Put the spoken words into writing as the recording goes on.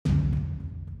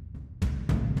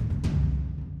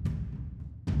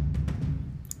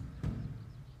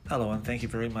Hello, and thank you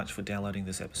very much for downloading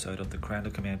this episode of the Commander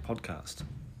Command podcast.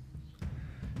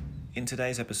 In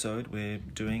today's episode, we're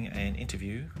doing an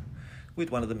interview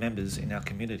with one of the members in our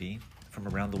community from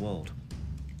around the world.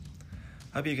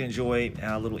 Hope you can enjoy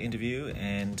our little interview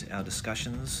and our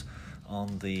discussions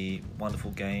on the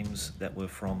wonderful games that were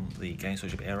from the Games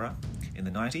Workshop era in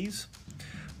the 90s,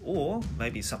 or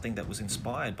maybe something that was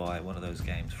inspired by one of those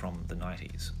games from the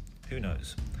 90s. Who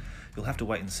knows? You'll have to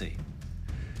wait and see.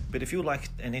 But if you would like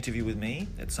an interview with me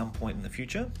at some point in the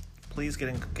future, please get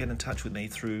in touch with me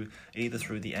either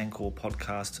through the Anchor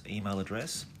podcast email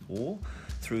address or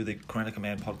through the Commander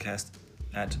Command podcast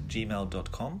at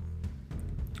gmail.com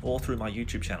or through my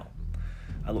YouTube channel.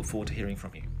 I look forward to hearing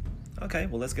from you. Okay,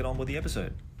 well, let's get on with the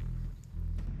episode.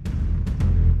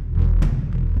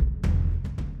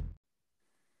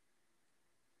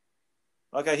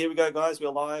 Okay, here we go, guys. We're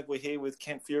live. We're here with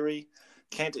Kent Fury.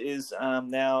 Kent is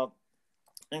now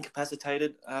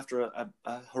incapacitated after a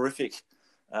horrific,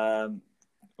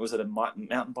 was it a mountain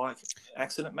bike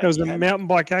accident? It was a mountain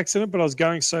bike accident, but I was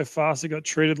going so fast it got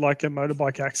treated like a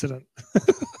motorbike accident.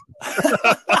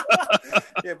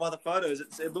 Yeah, by the photos,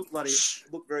 it looked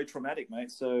very traumatic,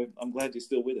 mate. So I'm glad you're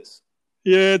still with us.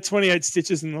 Yeah, 28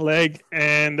 stitches in the leg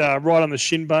and right on the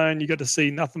shin bone. You got to see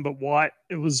nothing but white.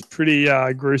 It was pretty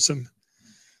gruesome.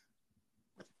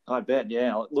 I bet,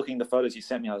 yeah. Looking at the photos you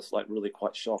sent me, I was really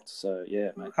quite shocked. So yeah,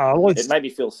 mate. It made me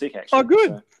feel sick, actually. Oh,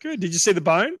 good, good. Did you see the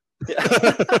bone? Yeah.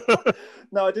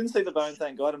 No, I didn't see the bone,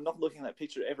 thank God. I'm not looking at that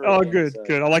picture ever Oh, again, good,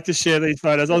 good. I like to share these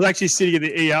photos. I was actually sitting in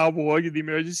the ER ward, the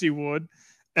emergency ward,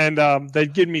 and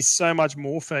they'd given me so much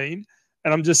morphine,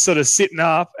 and I'm just sort of sitting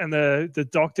up, and the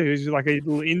doctor, who's like a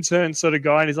little intern sort of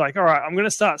guy, and he's like, all right, I'm going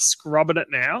to start scrubbing it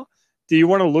now. Do you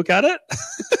want to look at it?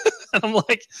 And I'm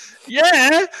like,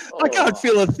 yeah, I can't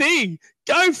feel a thing.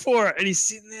 Go for it. And he's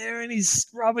sitting there and he's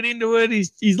scrubbing into it.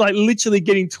 He's like literally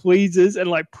getting tweezers and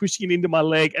like pushing it into my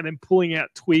leg and then pulling out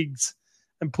twigs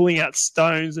and pulling out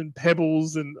stones and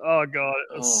pebbles. And oh, God,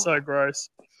 it was so gross.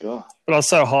 God. But I was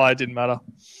so high, it didn't matter.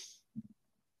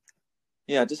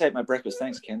 Yeah, I just ate my breakfast.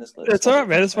 Thanks, Ken. That's all right,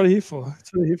 man. That's what I'm here for.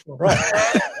 That's what I'm here for. Right.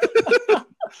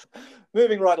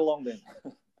 Moving right along then.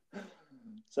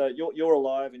 So you're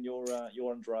alive and you're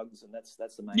on drugs, and that's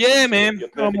the main. Yeah, thing. man. You're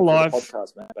I'm alive.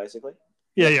 Podcast, man, basically.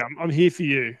 Yeah. I'm here for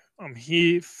you. I'm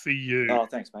here for you. Oh,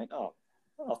 thanks, mate. Oh,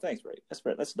 thanks, Bree.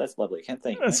 That's lovely. Can't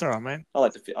thank you. That's mate. all right, man. I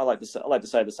like to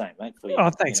say the same, mate. For you. Oh,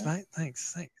 thanks, mate.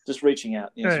 Thanks. Just reaching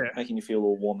out, making you feel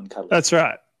all warm and cuddly. That's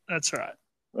right.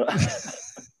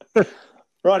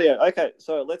 Rightio. Okay,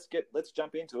 so let's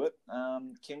jump into it.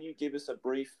 Can you give us a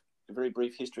very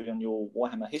brief history on your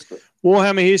Warhammer history?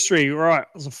 Warhammer history, right. I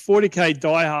was a 40k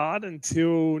diehard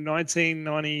until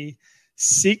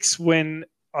 1996 when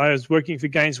I was working for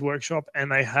Games Workshop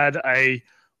and they had a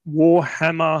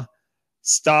Warhammer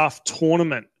staff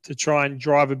tournament to try and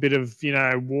drive a bit of,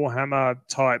 Warhammer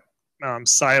type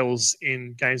sales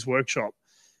in Games Workshop.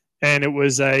 And it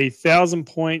was 1,000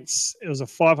 points. It was a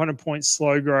 500 point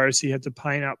slow grow. So you had to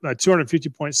paint up 250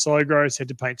 points slow grow. So you had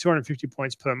to paint 250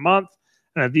 points per month.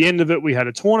 And at the end of it, we had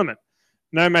a tournament.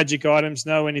 No magic items,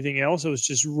 no anything else. It was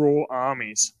just raw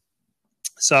armies.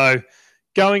 So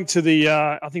going to the,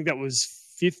 I think that was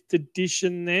 5th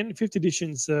edition then. 5th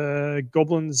edition's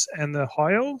Goblins and the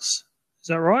High Elves. Is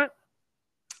that right?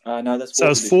 No, that's 4th So it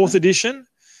was 4th edition.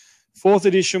 4th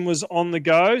edition was on the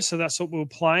go, so that's what we were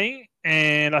playing.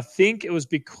 And I think it was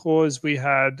because we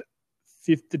had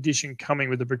 5th edition coming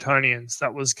with the Bretonnians.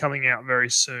 That was coming out very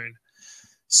soon.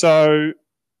 So...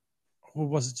 or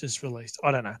was it just released?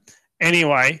 I don't know.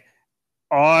 Anyway,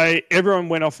 everyone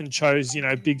went off and chose,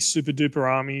 big super duper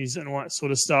armies and all that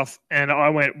sort of stuff. And I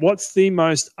went, what's the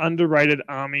most underrated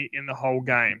army in the whole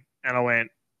game? And I went,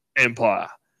 Empire.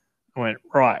 I went,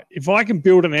 right, if I can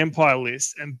build an Empire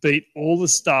list and beat all the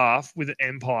staff with an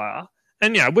Empire,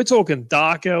 and we're talking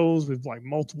Dark Elves with like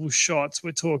multiple shots.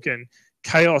 We're talking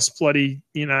Chaos bloody,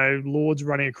 lords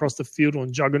running across the field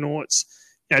on Juggernauts.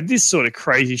 This sort of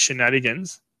crazy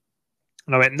shenanigans.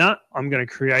 And I went, nah, I'm going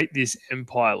to create this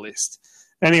Empire list.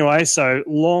 Anyway, so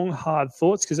long, hard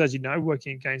thoughts, because as you know,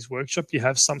 working at Games Workshop, you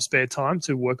have some spare time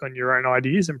to work on your own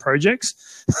ideas and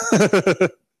projects.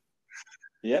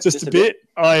 Yeah, just a bit.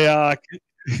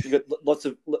 You got lots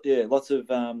of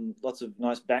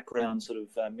nice background sort of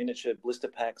miniature blister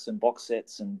packs and box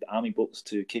sets and army books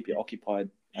to keep you occupied.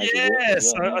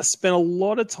 Yes, I spent a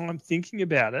lot of time thinking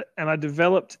about it, and I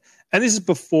developed. And this is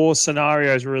before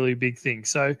scenarios were really a big thing.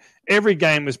 So every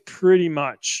game was pretty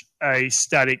much a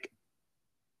static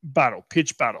battle,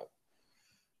 pitch battle.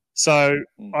 So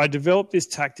I developed this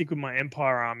tactic with my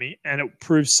Empire army, and it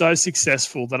proved so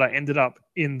successful that I ended up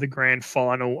in the grand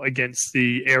final against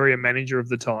the area manager of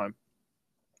the time.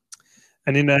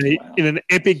 And in an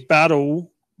epic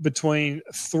battle between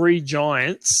 3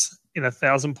 giants in a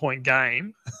 1,000-point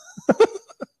game,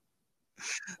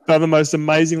 they're the most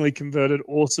amazingly converted,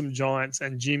 awesome giants.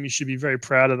 And Jim, you should be very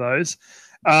proud of those.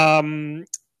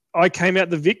 I came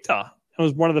out the victor. It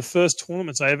was one of the first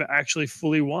tournaments I ever actually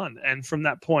fully won. And from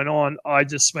that point on, I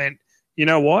just went, you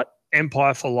know what?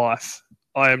 Empire for life.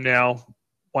 I am now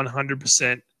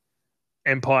 100%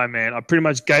 Empire man. I pretty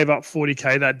much gave up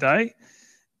 40K that day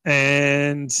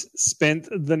and spent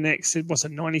the next,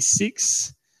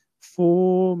 96?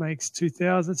 4 makes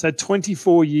 2000. So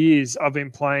 24 years I've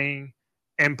been playing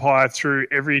Empire through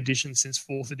every edition since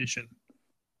 4th edition.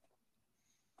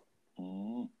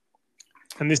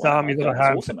 And this army that I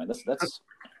have. Awesome, man. That's...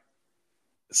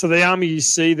 So the army you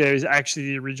see there is actually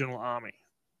the original army.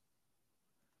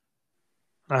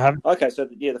 Okay, so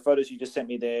the photos you just sent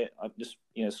me there, I'm just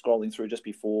scrolling through just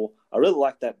before. I really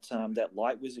like that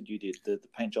light wizard you did. The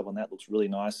paint job on that looks really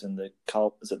nice, and the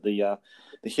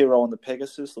hero on the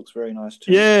Pegasus looks very nice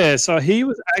too. Yeah, so he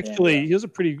was actually he was a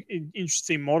pretty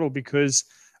interesting model because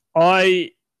when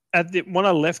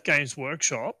I left Games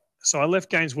Workshop. So I left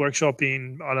Games Workshop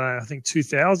in, I think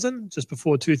 2000, just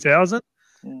before 2000,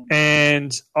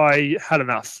 and I had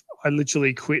enough. I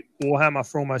literally quit Warhammer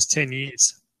for almost 10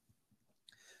 years.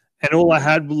 And all I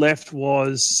had left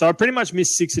was, so I pretty much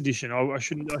missed 6th edition. I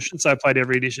shouldn't say I played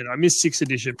every edition. I missed 6th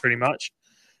edition pretty much.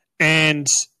 And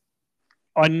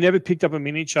I never picked up a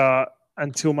miniature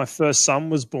until my first son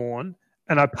was born,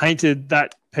 and I painted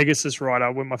that Pegasus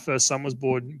rider when my first son was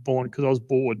born because I was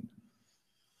bored.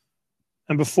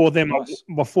 And before then,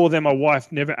 my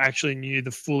wife never actually knew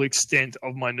the full extent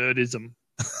of my nerdism.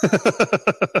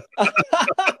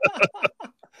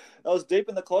 I was deep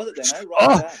in the closet then, eh?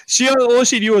 Right all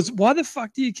she knew was, why the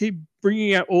fuck do you keep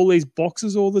bringing out all these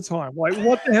boxes all the time? Like,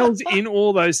 what the hell's in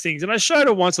all those things? And I showed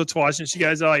her once or twice, and she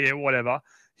goes, oh, yeah, whatever.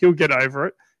 He'll get over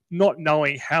it, not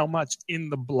knowing how much in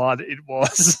the blood it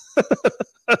was.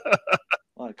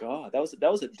 My God, that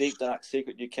was a deep, dark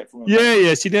secret you kept from her.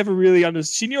 Yeah. She never really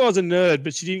understood. She knew I was a nerd,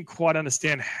 but she didn't quite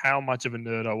understand how much of a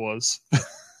nerd I was.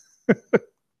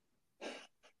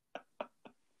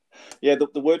 Yeah,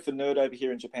 the word for nerd over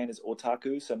here in Japan is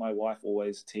otaku. So my wife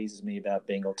always teases me about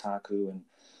being otaku, and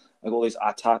I've got all these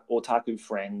otaku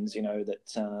friends,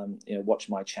 that watch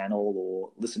my channel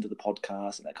or listen to the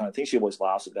podcast and that kind of thing. She always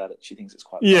laughs about it. She thinks it's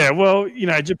quite funny. Well,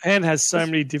 Japan has so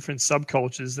many different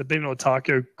subcultures that being an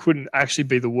otaku couldn't actually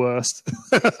be the worst.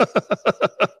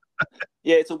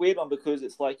 Yeah, it's a weird one because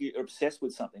it's like you're obsessed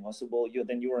with something. I said, well, you're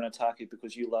an otaku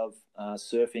because you love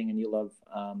surfing and you love,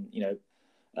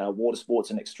 water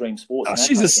sports and extreme sports. Oh,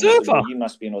 she's a surfer. Said, well, you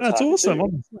must be an otaku. That's awesome.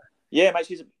 Too. Yeah, mate,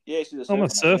 she's a surfer. I'm a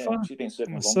surfer. Yeah, she's been surfing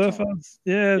I'm a surfer. Time.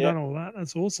 Yeah, done all that.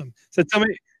 That's awesome. So tell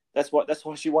me, that's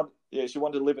why she wanted. Yeah, she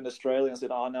wanted to live in Australia. I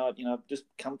said, oh no, just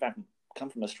come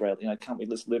from Australia. Can't we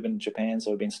just live in Japan? So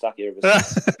we've been stuck here ever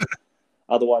since.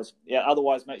 Otherwise,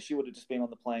 mate, she would have just been on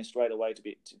the plane straight away to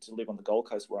live on the Gold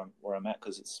Coast where I'm at,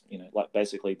 because it's like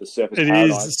basically the surfers. It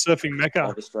is the surfing mecca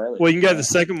of Australia. Well, you can go to the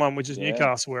second one, which is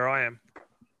Newcastle, where I am.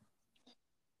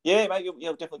 Yeah, mate,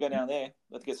 you'll definitely go down there.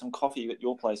 Let's get some coffee at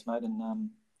your place, mate, and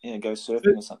go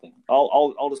surfing or something.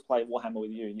 I'll just play Warhammer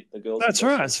with you, the girls. That's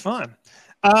right, it's fun.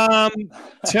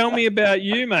 Tell me about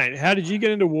you, mate. How did you get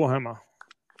into Warhammer?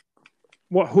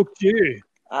 What hooked you?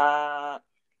 I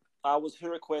was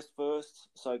HeroQuest first,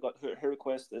 so I got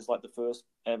HeroQuest as like the first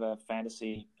ever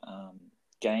fantasy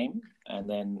game, and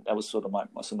then that was sort of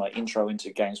my intro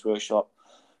into Games Workshop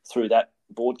through that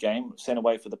board game. Sent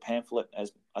away for the pamphlet,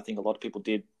 as I think a lot of people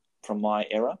did from my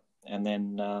era, and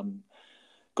then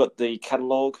got the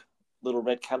catalogue, little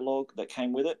red catalogue that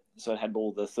came with it. So it had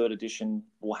all the 3rd edition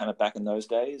Warhammer back in those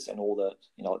days, and all the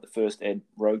like the first ed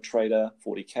Rogue Trader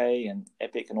 40K and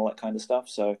Epic and all that kind of stuff.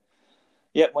 So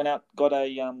yeah, went out, got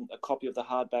a copy of the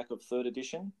hardback of 3rd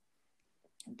edition,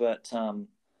 but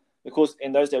of course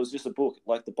in those days it was just a book.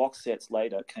 Like the box sets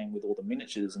later came with all the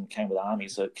miniatures and came with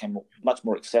armies, so it came much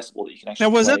more accessible that you can actually. Now,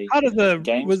 was that part of the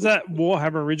games? Was that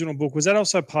Warhammer original book? Was that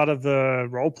also part of the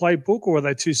role play book, or were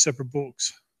they two separate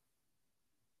books?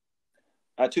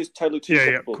 Two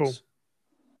separate books.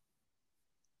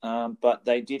 Cool. But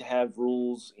they did have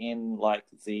rules in like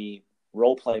the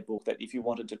role play book that if you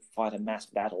wanted to fight a mass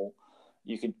battle,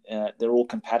 you could. They're all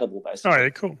compatible, basically. Oh, yeah,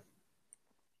 cool.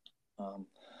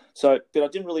 But I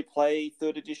didn't really play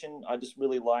 3rd edition. I just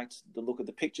really liked the look of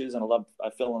the pictures, and I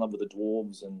fell in love with the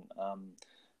dwarves,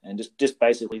 and just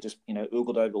basically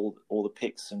oogled over all the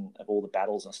pics and of all the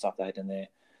battles and stuff they had in there.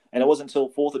 And it wasn't until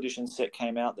 4th edition set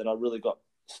came out that I really got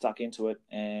stuck into it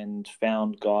and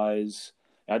found guys.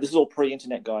 This is all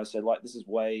pre-internet, guys. So like this is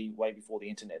way before the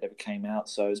internet ever came out.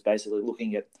 So it's basically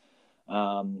looking at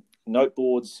note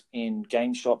boards in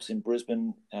game shops in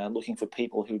Brisbane, looking for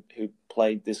people who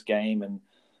played this game and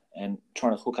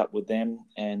trying to hook up with them.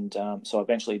 And so I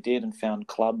eventually did and found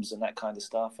clubs and that kind of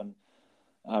stuff, and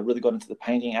really got into the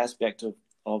painting aspect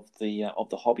of the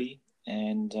hobby.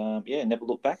 And never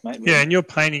looked back, mate. Really. Yeah, and your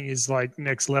painting is like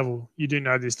next level. You do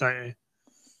know this, don't you?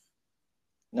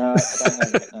 No, I don't know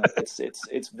yet. No,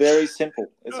 it's very simple.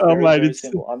 It's very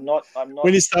simple. I'm not.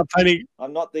 When you start painting,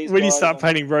 I'm not these. When you start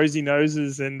painting rosy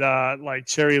noses and like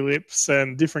cherry lips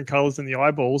and different colors in the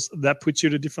eyeballs, that puts you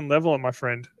at a different level, my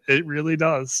friend. It really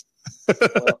does.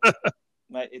 Well,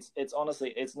 mate, it's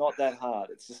honestly, it's not that hard.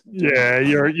 It's just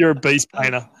you're a beast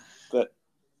painter. But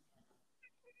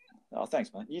oh,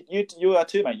 thanks, mate. You are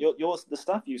too, mate. Yours the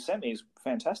stuff you sent me is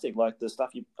fantastic. Like the stuff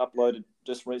you uploaded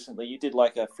just recently. You did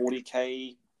like a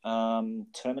 40K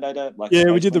Terminator. Like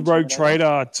we did the Rogue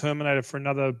Trader Terminator for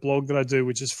another blog that I do,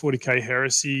 which is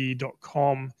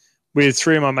 40kheresy.com, with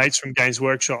 3 of my mates from Games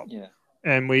Workshop. Yeah.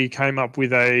 And we came up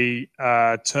with a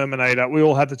Terminator. We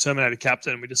all had the Terminator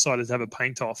Captain. We decided to have a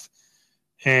paint off.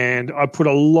 And I put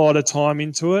a lot of time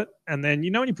into it. And then,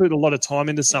 when you put a lot of time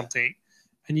into something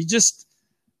and you just,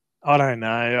 I don't know,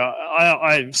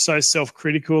 I'm so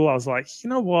self-critical. I was like, you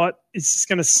know what? It's just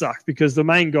going to suck because the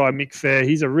main guy, Mick Fair,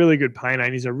 he's a really good painter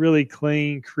and he's a really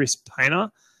clean, crisp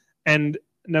painter. And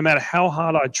no matter how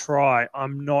hard I try,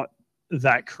 I'm not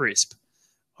that crisp.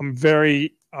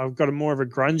 I've got more of a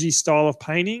grungy style of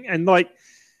painting, and it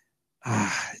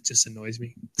just annoys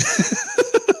me.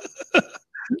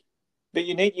 But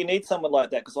you need someone like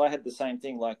that, because I had the same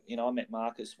thing. Like, I met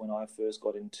Marcus when I first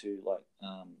got into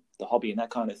the hobby and that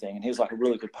kind of thing, and he was like a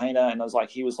really good painter, and I was like,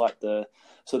 he was like the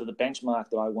sort of the benchmark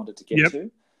that I wanted to get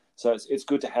to. So it's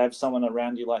good to have someone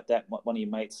around you like that, one of your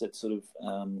mates that sort of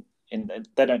and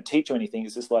they don't teach you anything.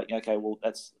 It's just like, okay, well,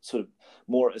 that's sort of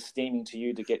more esteeming to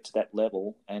you to get to that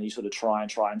level, and you sort of try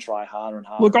and harder and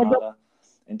harder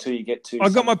until you get to. I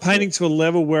got my painting to a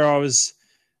level where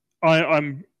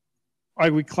I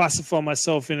would classify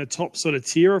myself in a top sort of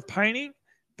tier of painting,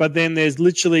 but then there's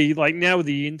literally, like, now with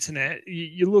the internet,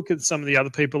 you look at some of the other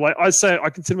people. Like, I say I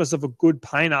consider myself a good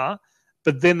painter,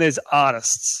 but then there's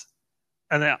artists,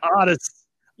 and the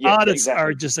artists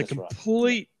are just a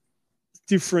complete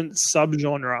different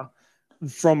subgenre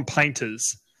from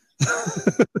painters.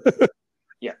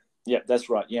 Yeah, that's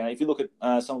right. Yeah, if you look at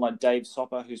someone like Dave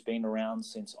Sopper, who's been around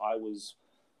since I was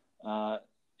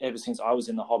ever since I was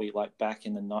in the hobby, like back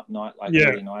in the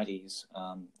early 90s.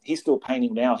 He's still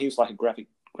painting now. He was like a graphic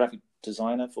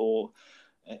designer for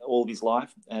all of his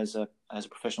life as a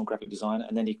professional graphic designer,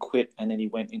 and then he quit, and then he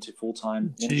went into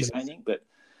full-time miniature painting. But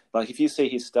like, if you see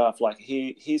his stuff, like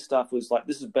his stuff was like,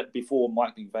 this is before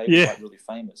Mike McVeigh was like really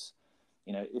famous.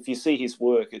 If you see his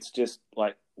work, it's just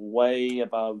like way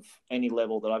above any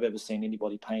level that I've ever seen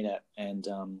anybody paint at, and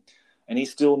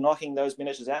he's still knocking those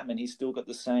miniatures out, and he's still got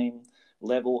the same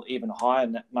level, even higher,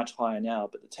 much higher now.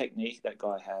 But the technique that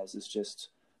guy has is just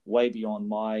way beyond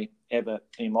my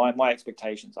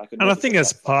expectations. I think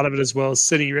that's part of it as well,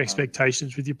 setting your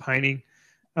expectations with your painting.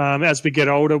 As we get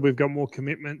older, we've got more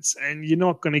commitments, and you're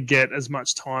not going to get as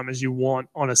much time as you want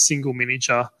on a single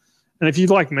miniature. And if you're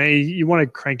like me, you want to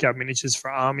crank out miniatures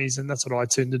for armies, and that's what I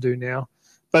tend to do now.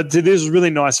 But there's a really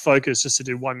nice focus just to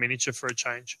do one miniature for a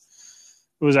change.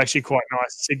 It was actually quite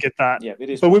nice to get that. Yeah, it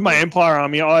is. But with my Empire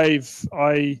army, I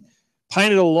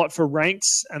painted a lot for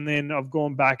ranks, and then I've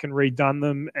gone back and redone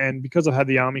them. And because I've had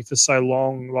the army for so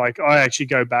long, like, I actually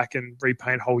go back and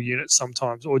repaint whole units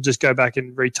sometimes, or just go back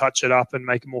and retouch it up and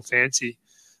make it more fancy.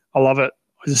 I love it.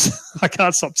 I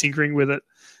can't stop tinkering with it.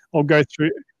 I'll go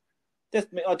through.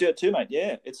 I do it too, mate.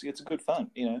 Yeah, it's good fun,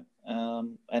 And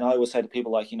I always say to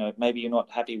people, like, maybe you're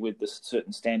not happy with the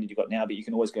certain standard you've got now, but you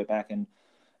can always go back and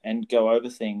go over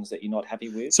things that you're not happy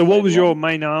with. So what was your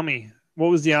main army? What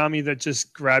was the army that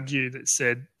just grabbed you, that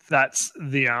said, that's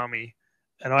the army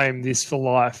and I am this for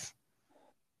life?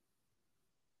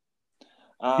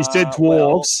 You said dwarves.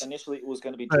 Well, initially it was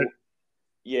going to be dwarves.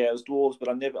 Yeah, it was dwarves, but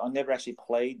I never actually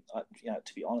played,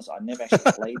 to be honest, I never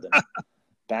actually played them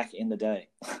back in the day.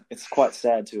 It's quite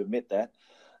sad to admit that.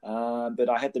 But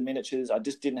I had the miniatures. I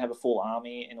just didn't have a full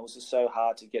army, and it was just so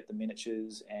hard to get the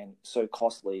miniatures and so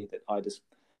costly that I just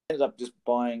ended up just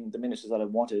buying the miniatures that I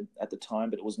wanted at the time,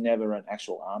 but it was never an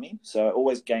actual army. So I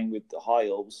always gained with the High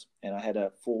Elves, and I had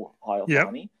a full High Elf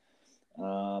army,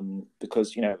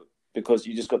 because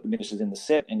you just got the miniatures in the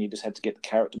set, and you just had to get the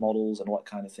character models and all that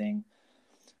kind of thing.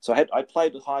 So I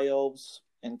played with High Elves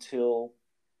until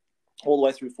all the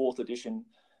way through 4th edition.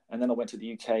 And then I went to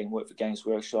the UK and worked for Games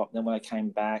Workshop. And then when I came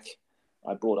back,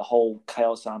 I brought a whole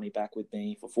Chaos Army back with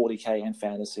me for 40k and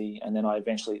Fantasy. And then I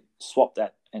eventually swapped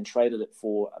that and traded it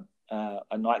for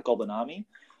a Night Goblin army.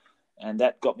 And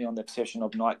that got me on the obsession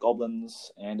of Night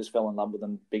Goblins and just fell in love with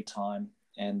them big time.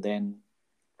 And then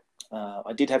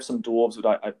I did have some dwarves,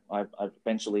 but I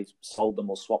eventually sold them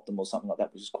or swapped them or something like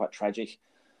that, which is quite tragic.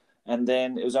 And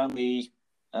then it was only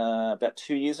about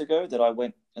 2 years ago that I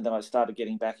went and then I started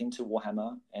getting back into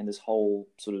Warhammer and this whole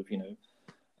sort of,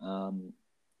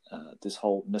 this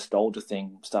whole nostalgia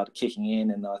thing started kicking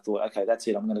in. And I thought, okay, that's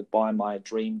it. I'm going to buy my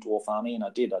dream dwarf army. And I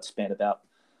did. I'd spent about,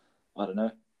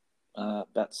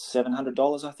 about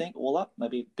 $700, I think, all up,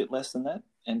 maybe a bit less than that.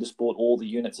 And just bought all the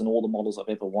units and all the models I've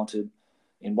ever wanted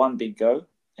in one big go.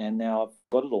 And now I've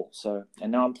got it all. So,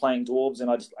 and now I'm playing dwarves and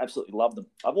I just absolutely love them.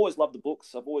 I've always loved the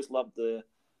books. I've always loved the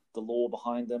lore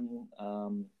behind them.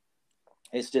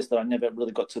 It's just that I never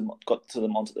really got to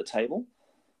them onto the table.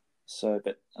 So,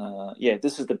 but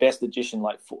this is the best edition.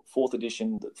 Like fourth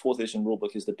edition, the 4th edition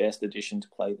rulebook is the best edition to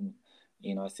play them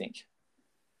in, I think.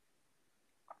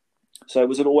 So,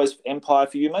 was it always Empire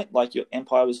for you, mate? Like your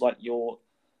Empire was like your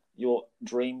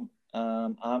dream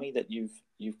army that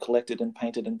you've collected and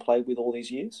painted and played with all these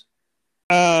years?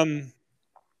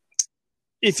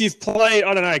 If you've played,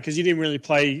 I don't know, because you didn't really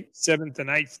play 7th and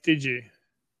 8th, did you?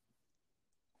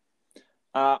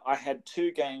 I had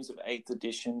 2 games of 8th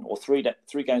edition, or three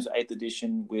games of 8th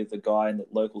edition with a guy in the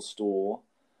local store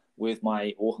with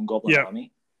my Orc and Goblin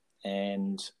army.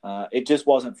 And it just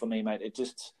wasn't for me, mate. It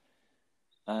just,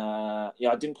 I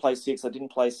didn't play 6th, I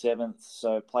didn't play 7th,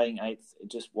 so playing 8th,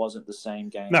 it just wasn't the same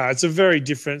game. No, it's a very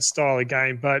different style of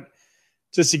game, but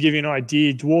just to give you an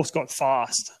idea, Dwarfs got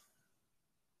fast.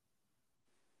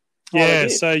 Yeah,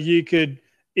 so you could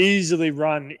easily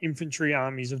run infantry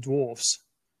armies of Dwarfs.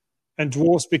 And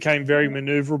Dwarfs became very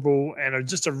maneuverable and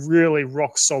just a really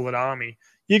rock-solid army.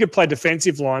 You could play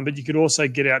defensive line, but you could also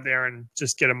get out there and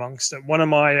just get amongst it. One of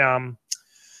my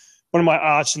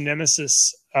arch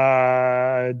nemesis,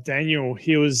 Daniel,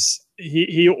 he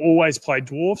always played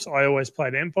Dwarfs. I always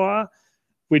played Empire.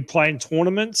 We'd play in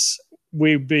tournaments.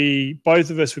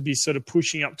 Both of us would be sort of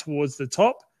pushing up towards the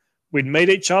top. We'd meet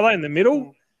each other in the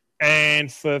middle.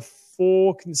 And for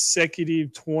 4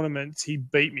 consecutive tournaments, he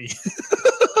beat me.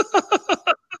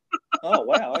 Oh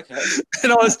wow! Okay.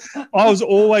 And I was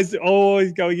always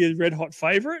going as red hot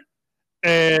favorite,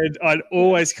 and I'd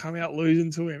always come out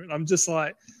losing to him. And I'm just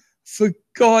like, for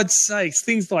God's sakes,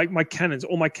 things like all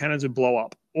my cannons would blow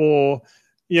up, or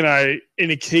in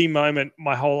a key moment,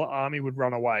 my whole army would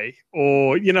run away,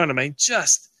 or you know what I mean?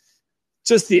 Just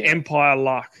the Empire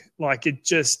luck, like it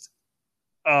just,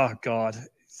 oh God,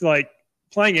 it's like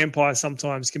playing Empire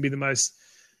sometimes can be the most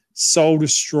soul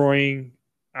destroying.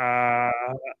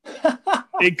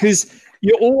 Because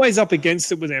you're always up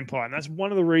against it with Empire, and that's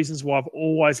one of the reasons why I've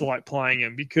always liked playing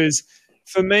him. Because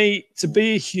for me, to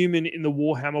be a human in the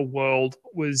Warhammer world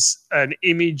was an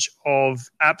image of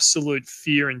absolute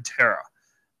fear and terror.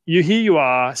 Here you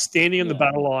are standing on the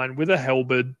battle line with a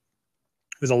halberd,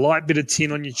 with a light bit of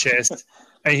tin on your chest,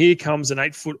 and here comes an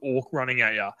 8-foot orc running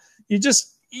at you. You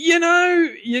just,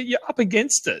 you're up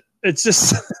against it. It's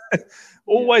just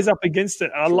always up against it.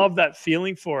 I love that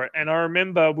feeling for it. And I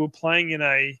remember we were playing in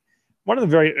one of the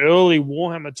very early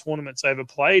Warhammer tournaments I ever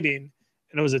played in,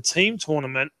 and it was a team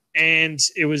tournament, and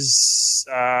it was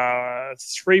a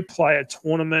 3-player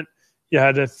tournament. You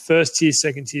had a first tier,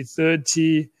 second tier, third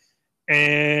tier,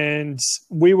 and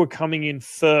we were coming in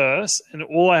first, and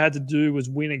all I had to do was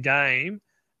win a game,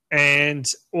 and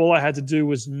all I had to do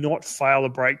was not fail a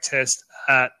break test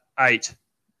at 8.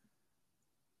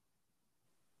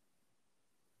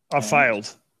 I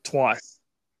failed twice.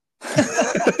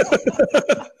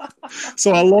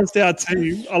 So I lost our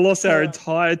team. I lost our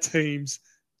entire team's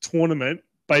tournament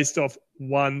based off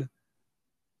one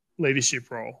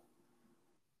leadership role.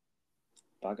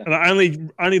 Bugger. And I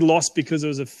only lost because it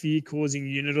was a fear-causing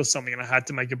unit or something, and I had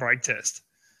to make a break test.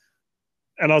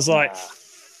 And I was like,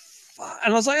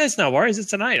 "It's no worries.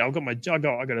 It's an 8. I got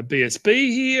a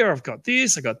BSB here. I've got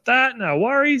this. I got that. No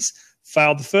worries."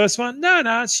 Failed the first one.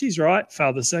 No, she's right.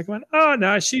 Failed the second one. Oh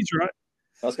no, she's right.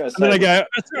 I was going to say. And then I go,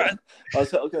 that's right. I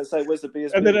was going to say, where's the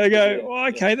BSB? And then I go, oh,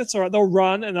 okay, that's all right. They'll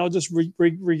run and they'll just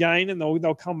regain and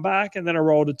they'll come back. And then I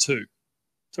rolled a 2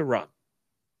 to run.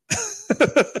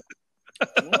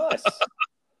 Nice.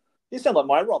 You sound like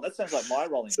my roll. That sounds like my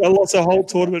rolling. So I lost a whole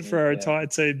tournament for our entire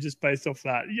team just based off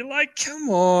that. You're like, come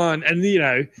on. And,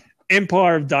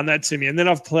 Empire have done that to me. And then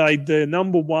I've played the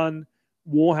number 1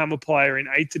 Warhammer player in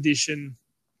 8th edition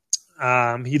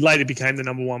He later became the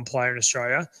number one player in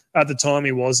Australia. At the time,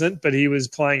 he wasn't, but he was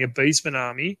playing a Beastman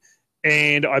army,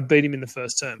 and I beat him in the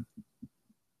first turn.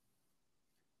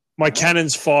 My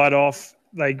cannons fired off.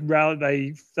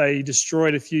 They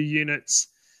destroyed a few units,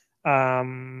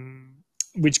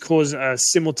 which caused a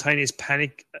simultaneous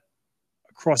panic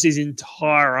across his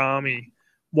entire army.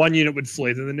 One unit would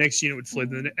flee, then the next unit would flee,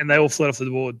 and they all fled off the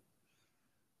board.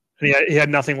 And he had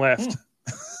nothing left.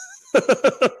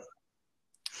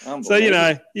 So,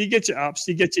 you get your ups,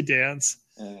 you get your downs.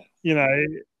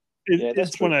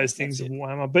 It's one of those things of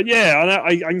Warhammer. But,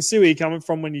 I can see where you're coming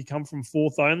from when you come from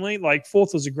fourth only. Like,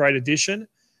 fourth was a great addition.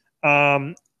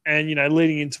 And,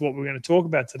 leading into what we're going to talk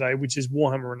about today, which is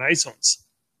Warhammer Renaissance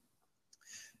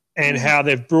and how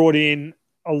they've brought in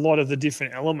a lot of the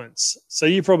different elements. So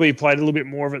you probably played a little bit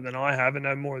more of it than I have and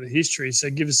know more of the history. So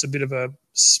give us a bit of a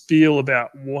spiel about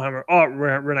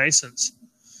Warhammer Renaissance.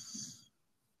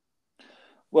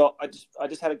 Well, I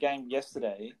just had a game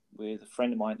yesterday with a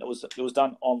friend of mine. It was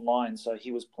done online, so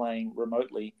he was playing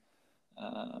remotely.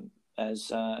 We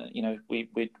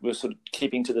were sort of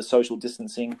keeping to the social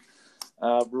distancing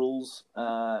rules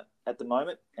at the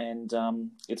moment, and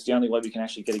it's the only way we can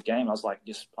actually get a game. I'm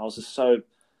just so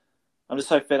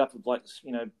fed up with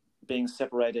being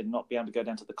separated and not being able to go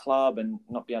down to the club and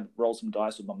not being able to roll some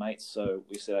dice with my mates. So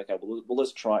we said, okay, well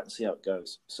let's try it and see how it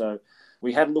goes. So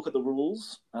we had a look at the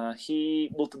rules.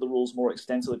 He looked at the rules more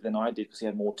extensively than I did because he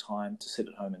had more time to sit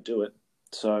at home and do it.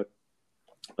 So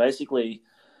basically,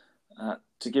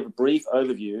 to give a brief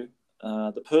overview,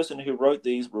 the person who wrote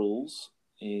these rules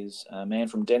is a man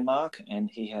from Denmark, and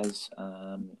he has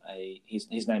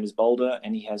his name is Boulder,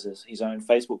 and he has his own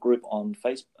Facebook group on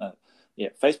Facebook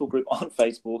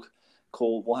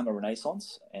called Warhammer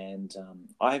Renaissance. And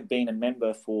I have been a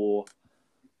member for,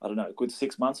 I don't know, a good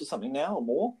 6 months or something now or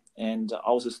more. And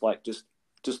I was just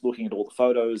looking at all the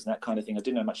photos and that kind of thing. I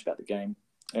didn't know much about the game.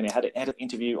 And I had an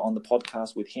interview on the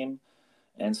podcast with him.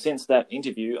 And since that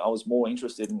interview, I was more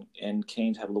interested and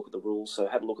keen to have a look at the rules. So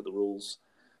I had a look at the rules.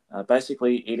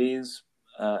 Basically, it is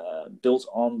built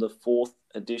on the 4th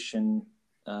edition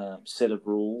set of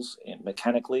rules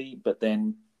mechanically, but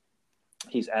then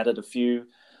he's added a few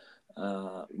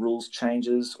rules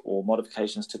changes or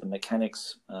modifications to the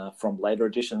mechanics from later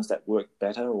editions that worked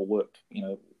better or worked,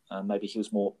 maybe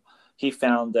he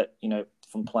found that,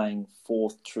 from playing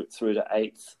 4th through to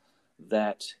 8th,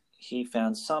 that he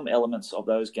found some elements of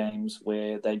those games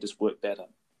where they just work better.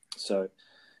 So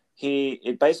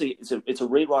it's a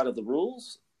rewrite of the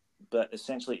rules, but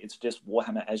essentially it's just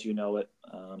Warhammer as you know it.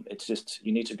 It's just,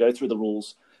 you need to go through the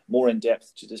rules more in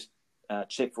depth to just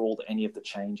check for any of the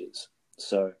changes.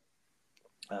 So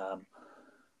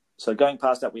going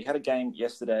past that, we had a game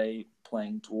yesterday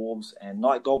playing Dwarves and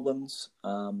Night Goblins.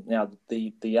 Now,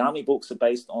 the army books are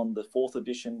based on the 4th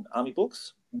edition army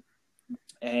books,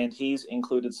 and he's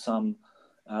included some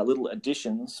little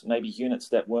additions, maybe units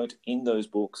that weren't in those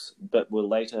books, but were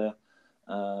later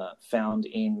found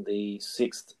in the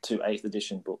 6th to 8th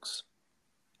edition books.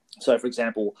 So, for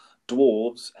example,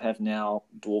 Dwarves have now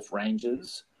Dwarf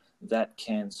Rangers that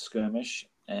can skirmish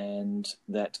and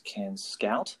that can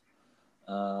scout.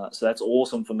 So that's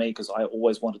awesome for me because I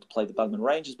always wanted to play the Bugman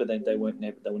Rangers, but then they were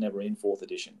never in 4th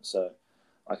edition. So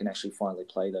I can actually finally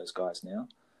play those guys now.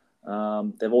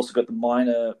 They've also got the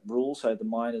minor rules. So the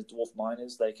dwarf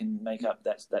miners, they can make up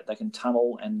that they can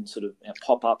tunnel and sort of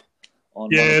pop up on.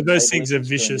 Yeah, those things are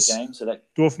vicious. Game, so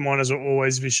dwarf miners are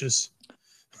always vicious.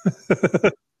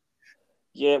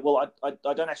 Yeah, well,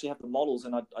 I don't actually have the models,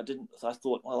 and I didn't. So I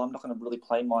thought, well, I'm not going to really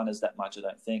play miners that much, I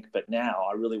don't think. But now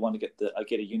I really want to get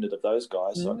a unit of those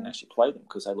guys so I can actually play them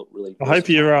because they look really. I hope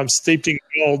you're steeped in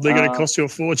gold. They're going to cost you a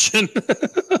fortune.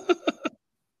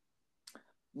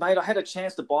 Mate, I had a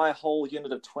chance to buy a whole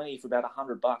unit of 20 for about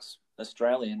 $100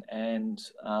 Australian, and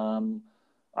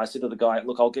I said to the guy,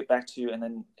 "Look, I'll get back to you." And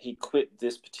then he quit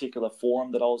this particular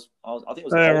forum that I think it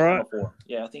was the Warhammer forum.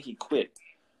 Yeah, I think he quit.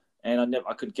 And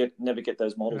I could never get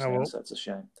those models now, so it's a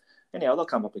shame. Anyhow, they'll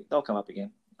come up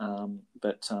again.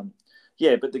 But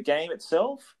the game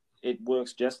itself, it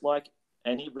works just like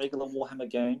any regular Warhammer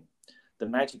game. The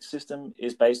magic system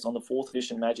is based on the 4th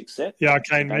edition magic set. The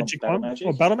Arcane Magic one?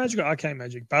 Or Battle Magic or Arcane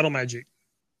Magic? Battle Magic.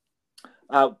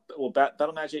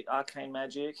 Battle Magic, Arcane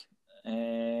Magic,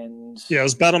 and... Yeah, it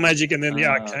was Battle Magic and then the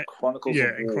Arcane... Chronicles of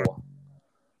War.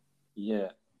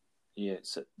 Yeah,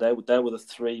 so they were the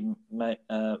three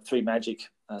magic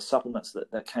supplements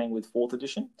that came with 4th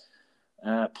edition.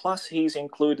 Plus, he's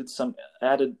included some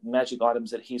added magic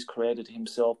items that he's created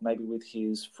himself, maybe with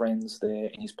his friends there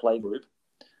in his play group.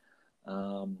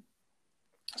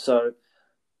 So,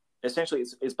 essentially,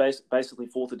 it's basically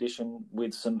 4th edition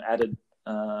with some added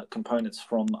components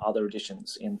from other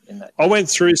editions in that. I went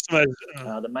through some of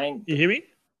those. The main. You hear me?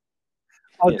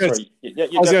 I was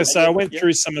going to say, I went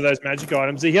through some of those magic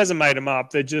items. He hasn't made them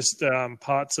up. They're just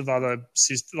parts of other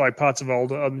like parts of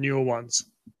older, newer ones.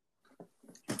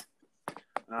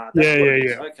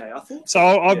 Yeah. Okay, I thought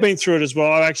so. I've been through it as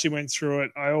well. I actually went through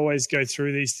it. I always go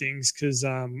through these things because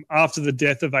after the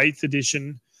death of 8th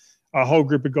edition, a whole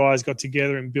group of guys got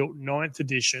together and built 9th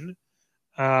edition,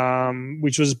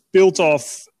 which was built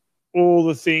off all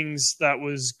the things that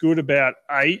was good about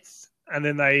 8th, and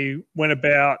then they went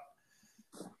about.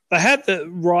 They had the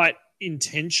right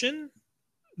intention.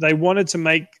 They wanted to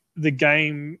make the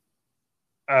game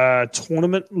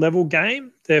tournament level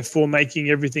game, therefore making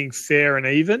everything fair and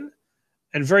even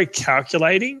and very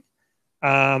calculating.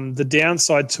 The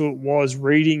downside to it was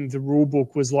reading the rule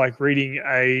book was like reading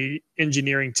a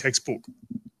engineering textbook.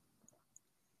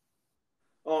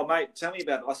 Oh mate, tell me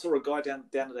about it. I saw a guy down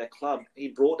at our club. He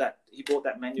brought that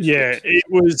manuscript. Yeah, it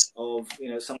was of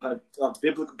some kind of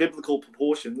biblical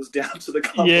proportions down to the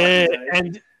club. Yeah,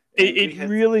 and it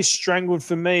really strangled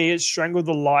for me. It strangled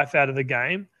the life out of the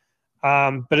game.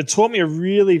 But it taught me a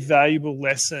really valuable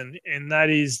lesson, and that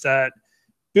is that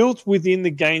built within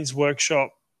the Games Workshop,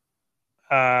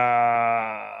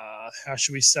 how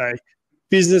should we say,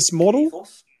 business model.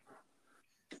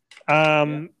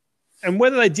 And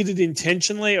whether they did it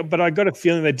intentionally, but I got a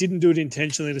feeling they didn't do it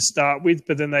intentionally to start with,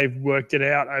 but then they've worked it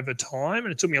out over time.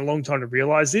 And it took me a long time to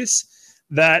realize this,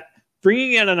 that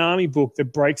bringing out an army book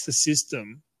that breaks the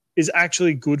system is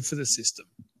actually good for the system.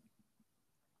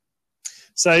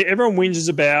 So everyone whinges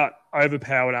about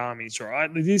overpowered armies, right?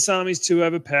 This army's too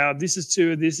overpowered. This is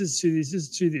too, this is too, this is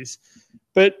too, this.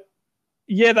 But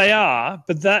yeah, they are.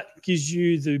 But that gives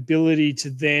you the ability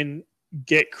to then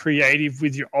get creative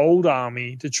with your old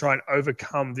army to try and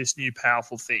overcome this new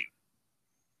powerful thing.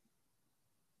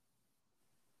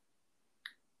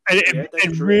 And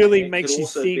it really makes you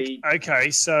think, okay,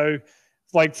 so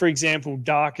like, for example,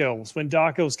 Dark Elves. When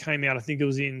Dark Elves came out, I think it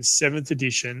was in 7th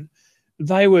edition,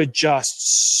 they were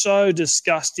just so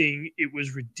disgusting, it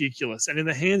was ridiculous. And in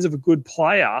the hands of a good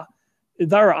player,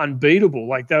 they were unbeatable.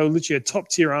 Like, they were literally a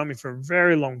top-tier army for a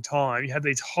very long time. You had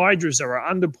these Hydras that were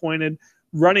underpointed,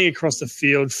 running across the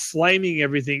field, flaming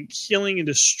everything, killing and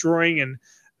destroying, and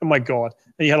oh my God.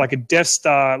 And you had like a Death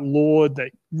Star Lord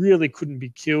that really couldn't be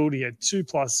killed. He had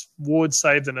 2+ ward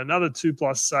saved and another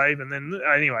 2+ save. And then,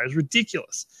 anyway, it was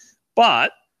ridiculous.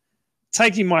 But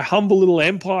taking my humble little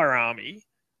Empire army,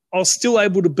 I was still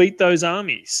able to beat those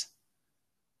armies.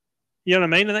 You know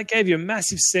what I mean? And that gave you a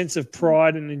massive sense of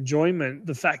pride and enjoyment,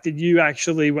 the fact that you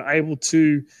actually were able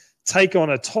to take on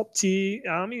a top-tier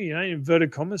army,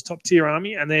 inverted commas, top-tier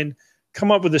army, and then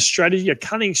come up with a strategy, a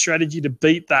cunning strategy to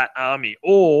beat that army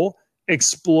or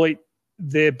exploit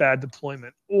their bad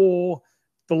deployment, or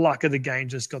the luck of the game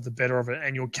just got the better of it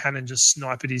and your cannon just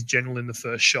sniped his general in the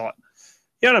first shot.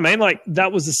 You know what I mean? Like,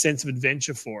 that was the sense of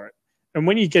adventure for it. And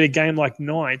when you get a game like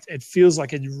Ninth, it feels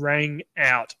like it rang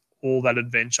out all that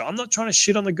adventure. I'm not trying to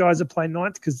shit on the guys that play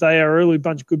Ninth because they are a really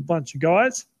good bunch of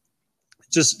guys.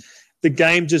 Just the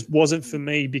game just wasn't for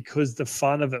me because the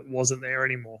fun of it wasn't there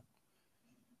anymore.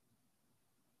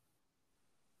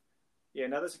 Yeah,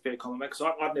 no, that's a fair comment,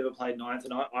 because I've never played Ninth,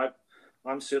 and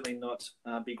I'm certainly not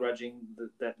begrudging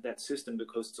that system,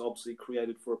 because it's obviously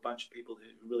created for a bunch of people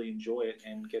who really enjoy it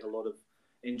and get a lot of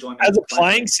enjoyment. As a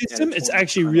playing system, it's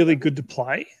actually really good to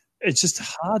play. It's just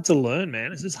hard to learn,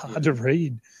 man. It's just hard to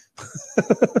read.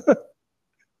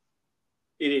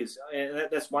 It is, and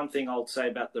that's one thing I'll say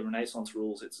about the Renaissance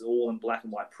rules. It's all in black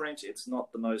and white print. It's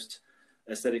not the most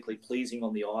aesthetically pleasing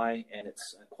on the eye, and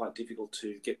it's quite difficult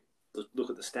to look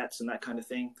at the stats and that kind of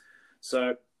thing.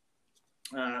 So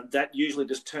that usually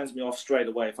just turns me off straight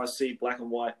away. If I see black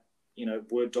and white,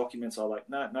 Word documents, I'm like,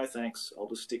 no thanks. I'll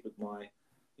just stick with my,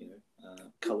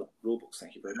 colored rule books.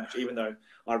 Thank you very much. Even though,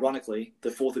 ironically, the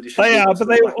 4th edition. They are, but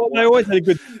they always had a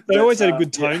good. They always had a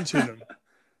good tone to them.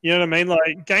 You know what I mean?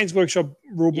 Like, Games Workshop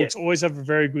rule books always have a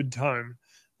very good tone.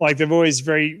 Like, they're always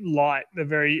very light. They're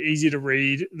very easy to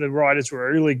read. The writers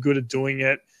were really good at doing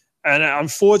it, and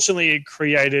unfortunately, it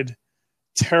created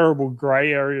terrible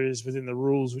grey areas within the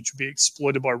rules, which would be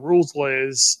exploited by rules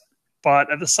lawyers.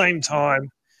 But at the same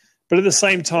time,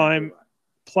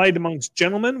 played amongst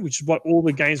gentlemen, which is what all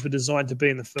the games were designed to be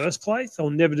in the first place. They were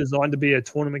never designed to be a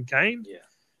tournament game. Yeah.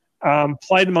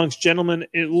 Played amongst gentlemen,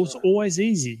 it was always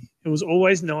easy. It was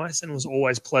always nice, and it was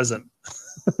always pleasant.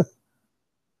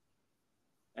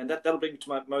 And that'll bring me to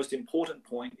my most important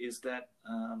point, is that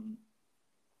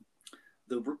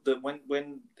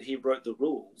when he wrote the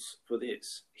rules for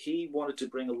this, he wanted to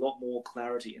bring a lot more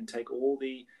clarity and take all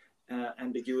the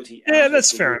ambiguity out. Yeah,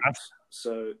 that's fair enough.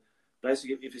 So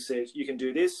basically, if it says you can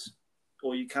do this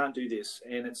or you can't do this,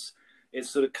 and it's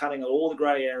sort of cutting out all the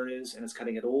grey areas, and it's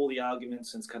cutting out all the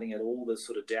arguments, and it's cutting out all the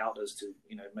sort of doubt as to,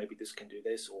 maybe this can do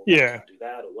this or that can't do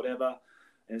that or whatever.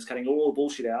 And it's cutting all the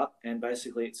bullshit out, and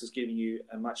basically it's just giving you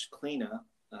a much cleaner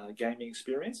gaming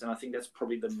experience. And I think that's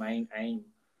probably the main aim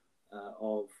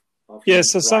of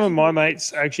so some of my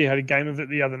mates actually had a game of it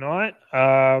the other night.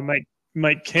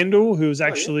 Mate Kendall, who was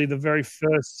actually the very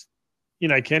first,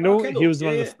 Kendall, he was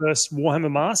one of the first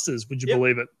Warhammer Masters, would you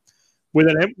believe it? With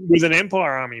an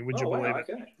Empire army, would you believe it?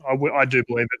 Okay. I do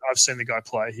believe it. I've seen the guy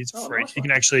play. He's a freak. Nice. He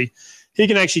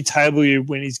can actually table you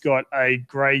when he's got a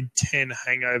grade 10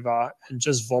 hangover and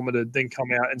just vomited, then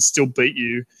come out and still beat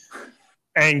you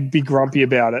and be grumpy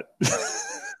about it.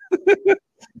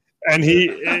 And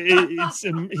he's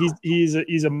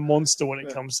a monster when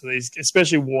it comes to these,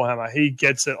 especially Warhammer. He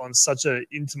gets it on such an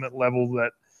intimate level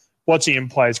that watching him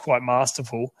play is quite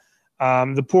masterful.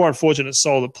 The poor unfortunate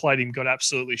soul that played him got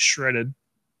absolutely shredded.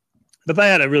 But they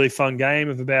had a really fun game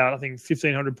of about, I think,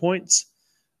 1,500 points.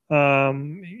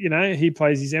 He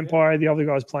plays his Empire. The other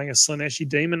guy's playing a Slaaneshi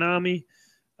Demon army.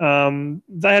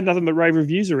 They had nothing but rave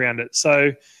reviews around it.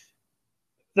 So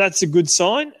that's a good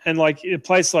sign. And like a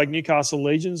place like Newcastle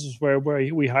Legions is where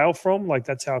we hail from. Like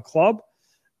that's our club.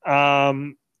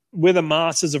 We're the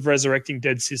masters of resurrecting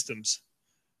dead systems.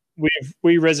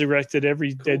 We resurrected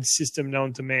every dead system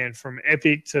known to man, from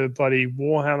Epic to bloody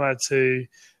Warhammer to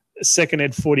Second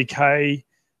Ed 40K.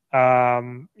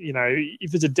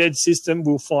 If it's a dead system,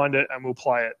 we'll find it and we'll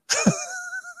play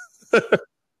it.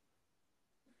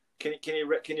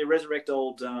 Can you resurrect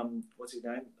old what's his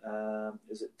name?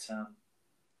 Is it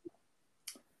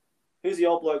who's the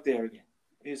old bloke there again?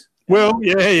 Yeah.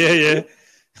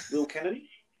 Will Kennedy.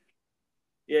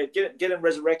 Yeah, get him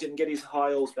resurrected and get his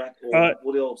high elves back. Or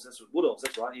wood elves. Wood elves.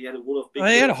 That's right. He had a wood elf. He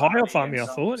had a high elf army. I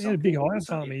thought he had a big high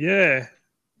elf army. Yeah.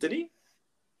 Did he?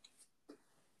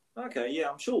 Okay. Yeah,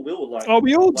 I'm sure Will would like. Oh,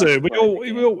 we all do. We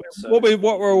will. So, what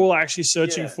we're all actually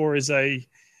searching for is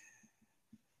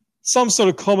some sort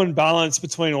of common balance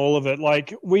between all of it.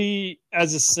 Like we,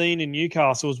 as a scene in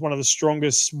Newcastle, was one of the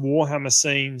strongest Warhammer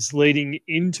scenes leading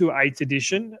into 8th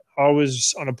edition. I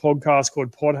was on a podcast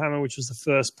called Podhammer, which was the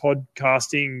first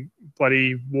podcasting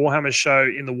bloody Warhammer show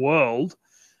in the world.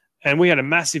 And we had a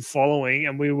massive following,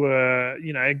 and we were,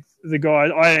 the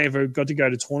guys, I never got to go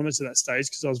to tournaments at that stage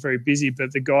because I was very busy,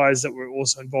 but the guys that were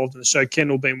also involved in the show,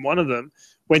 Kendall being one of them,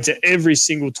 went to every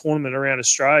single tournament around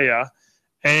Australia.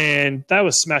 And they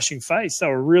were smashing face. They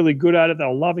were really good at it. They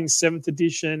were loving 7th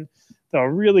edition. They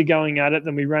were really going at it.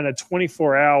 Then we ran a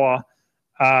 24-hour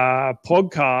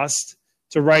podcast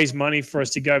to raise money for us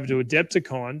to go over to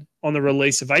Adepticon on the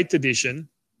release of 8th edition.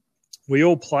 We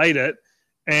all played it,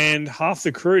 and half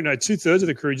the crew, 2/3 of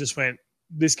the crew just went,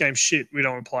 this game's shit. We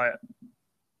don't want to play it,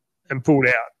 and pulled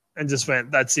out and just went,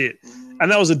 that's it.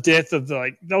 And that was a death of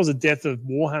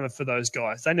Warhammer for those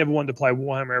guys. They never wanted to play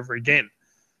Warhammer ever again,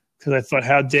 because they thought,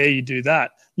 how dare you do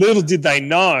that? Little did they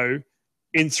know,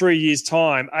 in 3 years'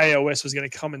 time, AOS was going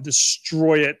to come and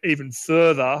destroy it even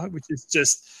further, which is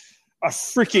just a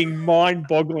freaking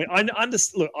mind-boggling.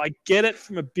 Look, I get it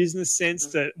from a business sense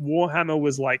that Warhammer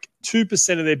was like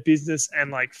 2% of their business and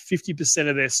like 50%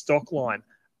 of their stock line.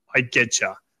 I get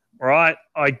you, right?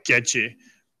 I get you.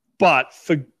 But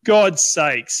for God's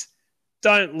sakes,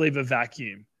 don't leave a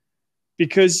vacuum.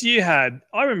 Because I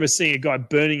remember seeing a guy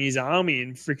burning his army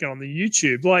and freaking on the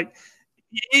YouTube. Like,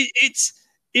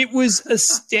 it was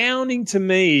astounding to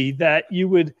me that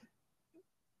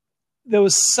there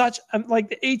was such, like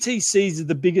the ETCs are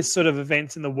the biggest sort of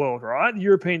events in the world, right? The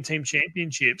European Team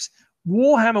Championships.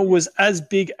 Warhammer was as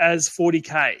big as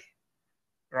 40K,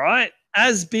 right?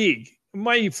 As big.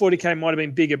 Maybe 40K might have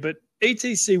been bigger, but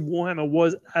ETC Warhammer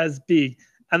was as big.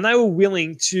 And they were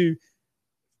willing to,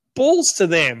 balls to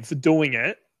them for doing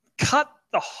it, cut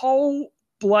the whole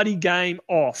bloody game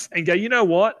off and go, you know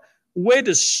what? We're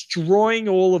destroying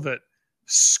all of it.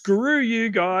 Screw you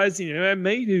guys,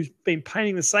 me who's been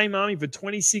painting the same army for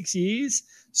 26 years.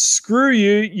 Screw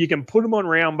you. You can put them on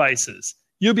round bases.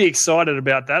 You'll be excited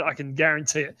about that. I can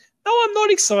guarantee it. No, I'm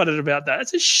not excited about that.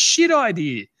 It's a shit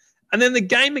idea. And then the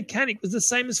game mechanic was the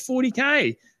same as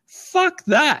 40K. Fuck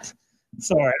that.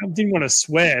 Sorry, I didn't want to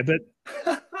swear, but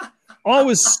I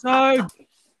was so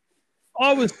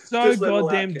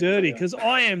goddamn dirty because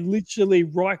I am literally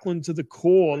Reichland to the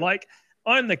core. Like,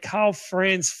 I'm the Karl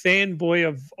Franz fanboy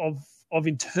of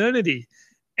eternity.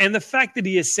 And the fact that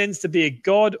he ascends to be a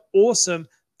god, awesome,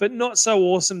 but not so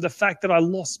awesome the fact that I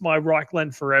lost my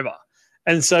Reichland forever.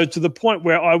 And so to the point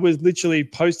where I was literally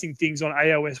posting things on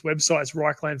AOS websites,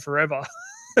 Reichland forever.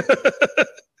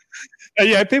 And,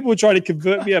 yeah, people try to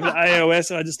convert me over to AOS,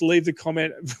 and I just leave the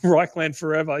comment Reichland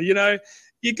forever. You got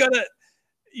to,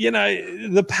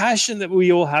 the passion that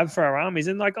we all have for our armies.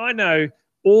 And like, I know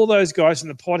all those guys from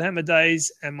the Podhammer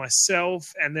days and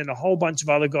myself, and then a whole bunch of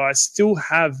other guys still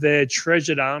have their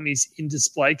treasured armies in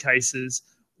display cases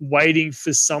waiting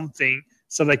for something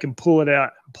so they can pull it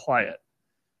out and play it.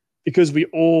 Because we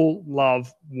all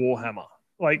love Warhammer.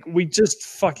 Like, we just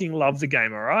fucking love the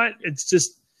game, all right? It's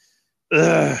just,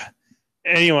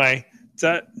 anyway,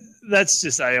 that's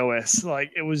just AOS.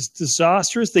 Like, it was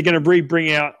disastrous. They're going to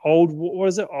bring out Old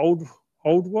World?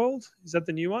 Is that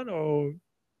the new one? Or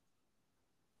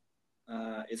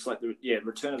it's like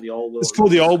Return of the Old World. It's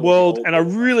called the Old World, and I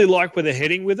really like where they're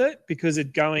heading with it because they're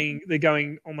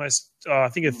going almost, I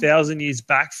think, 1,000 years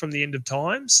back from the end of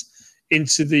times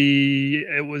into the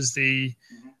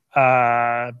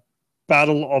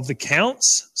Battle of the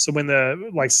Counts. So when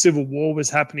the civil war was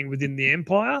happening within the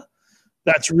Empire,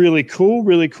 that's really cool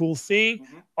thing.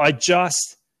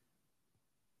 Mm-hmm.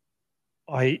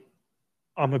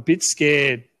 I'm a bit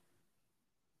scared.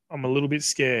 I'm a little bit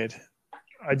scared.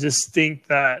 I just think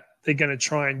that they're going to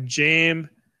try and jam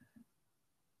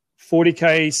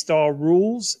 40K style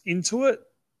rules into it.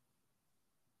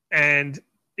 And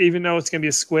even though it's going to be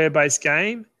a square-based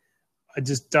game, I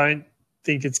just don't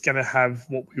think it's going to have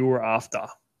what we were after.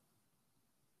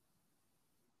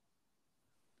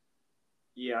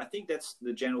 Yeah, I think that's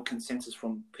the general consensus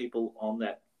from people on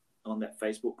that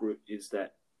Facebook group, is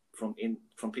that from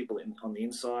people on the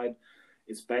inside,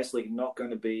 it's basically not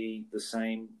going to be the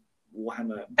same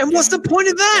Warhammer. And what's the point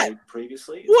of that?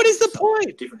 Previously, what is the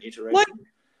point? Different iteration.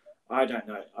 I don't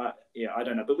know. I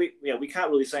don't know. But we can't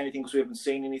really say anything because we haven't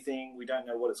seen anything. We don't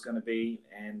know what it's going to be.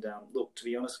 And look, to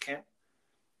be honest, Kent,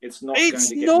 it's not.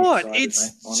 It's going to get me excited,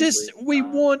 it's mate, just we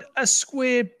want a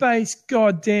square-based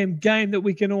goddamn game that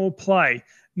we can all play.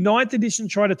 9th edition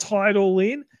tried to tie it all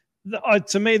in.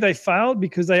 To me, they failed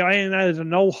because they added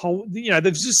a whole. They've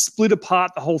just split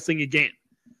apart the whole thing again.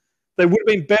 They would have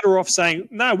been better off saying,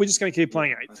 no, we're just going to keep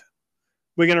playing 8th.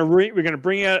 We're going to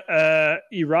bring out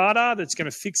errata that's going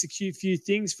to fix a few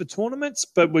things for tournaments,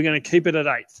 but we're going to keep it at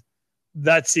 8th.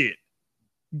 That's it.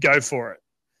 Go for it.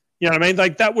 You know what I mean?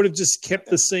 Like, that would have just kept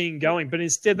the scene going, but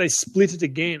instead they split it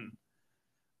again.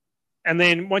 And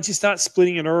then once you start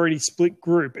splitting an already split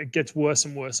group, it gets worse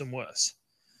and worse and worse.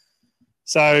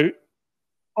 So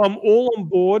I'm all on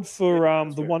board for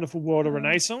the Wonderful World of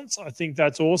Renaissance. I think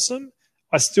that's awesome.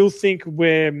 I still think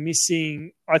we're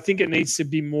missing – I think it needs to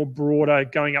be more broader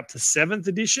going up to 7th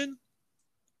edition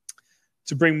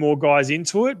to bring more guys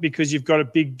into it, because you've got a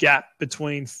big gap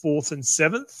between 4th and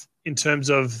 7th in terms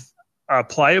of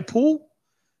player pool,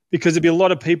 because there'd be a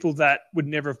lot of people that would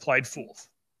never have played 4th.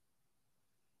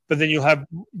 But then you'll have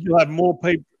more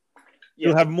people.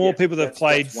 You'll have more people that have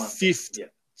played 5th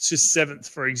to 7th,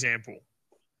 for example.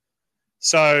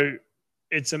 So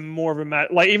it's more of a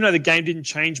matter, like, even though the game didn't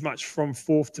change much from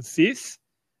 4th to 5th,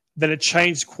 then it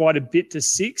changed quite a bit to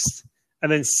 6th, and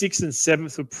then 6th and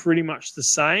 7th were pretty much the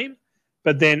same,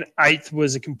 but then 8th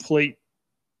was a complete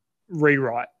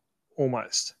rewrite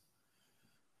almost.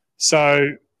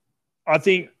 So I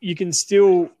think you can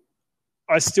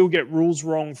I still get rules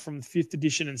wrong from 5th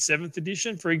edition and 7th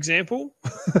edition, for example.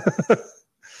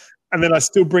 And then I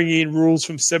still bring in rules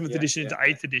from 7th edition into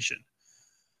 8th edition.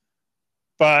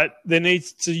 But there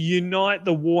needs to unite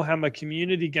the Warhammer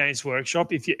Community Games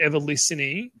Workshop. If you're ever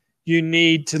listening, you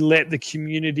need to let the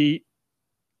community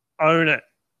own it.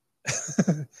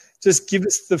 Just give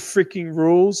us the freaking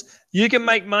rules. You can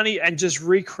make money and just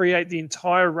recreate the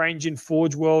entire range in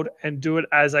Forge World and do it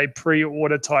as a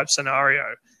pre-order type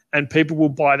scenario, and people will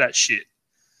buy that shit.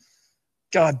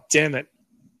 God damn it.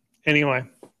 Anyway,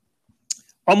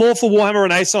 I'm all for Warhammer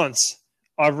Renaissance.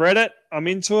 I've read it. I'm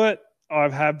into it. I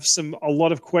have a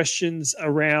lot of questions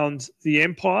around the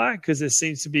Empire, because there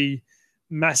seems to be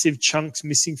massive chunks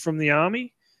missing from the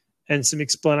army and some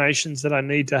explanations that I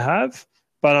need to have.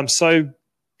 But I'm so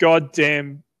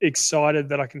goddamn excited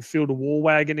that I can field a war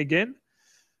wagon again.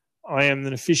 I am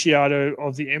an aficionado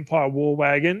of the Empire war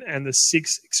wagon and the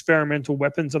 6 experimental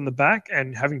weapons on the back,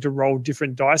 and having to roll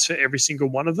different dice for every single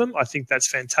one of them. I think that's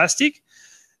fantastic.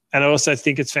 And I also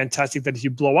think it's fantastic that if you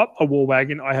blow up a war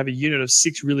wagon, I have a unit of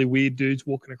 6 really weird dudes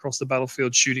walking across the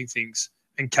battlefield shooting things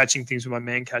and catching things with my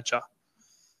man catcher.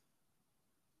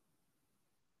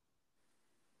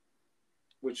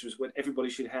 Which is what everybody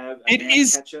should have.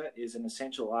 Catcher is an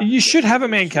essential item. You should have a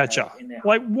man catcher.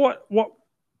 Like, why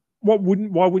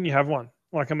wouldn't you have one?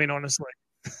 Like, I mean, honestly.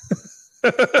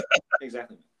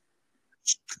 Exactly.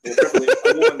 Or probably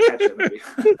a woman catcher, maybe.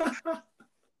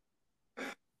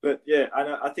 But yeah,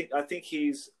 I think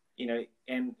he's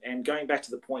and going back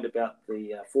to the point about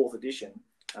the fourth edition,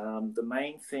 the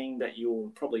main thing that you'll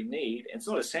probably need, and it's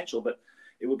not essential, but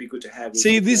it would be good to have.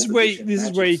 See, this is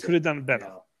where you could have done it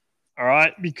better. All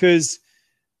right, because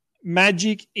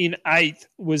Magic in 8th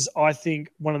was, I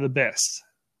think, one of the best.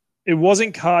 It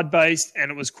wasn't card based, and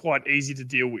it was quite easy to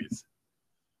deal with.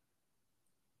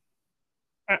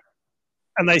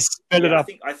 And they sped it up.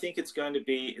 I think it's going to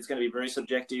be very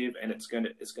subjective, and it's going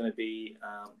to be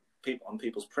on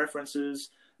people's preferences.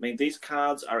 I mean, these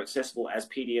cards are accessible as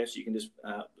PDFs. You can just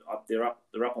they're up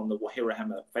on the Hero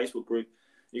Hammer Facebook group.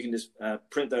 You can just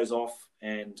print those off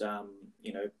and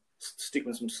stick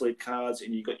with some sleep cards,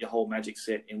 and you've got your whole Magic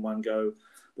set in one go.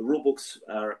 The rule books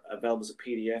are available as a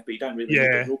PDF, but you don't really need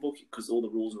the rule book because all the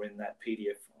rules are in that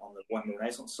PDF on the Warhammer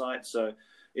Renaissance site. So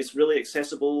it's really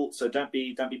accessible. So don't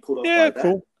be put off by that.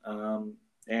 Cool.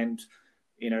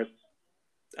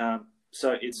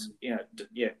 So it's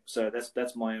So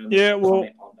that's my own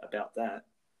comment about that.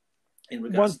 In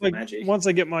regards to Magic, once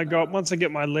I get my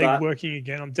leg working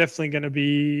again, I'm definitely going to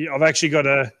be.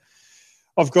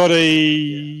 I've got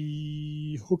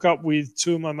a hook up with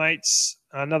two of my mates,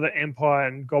 another Empire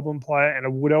and Goblin player, and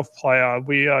a Wood Elf player.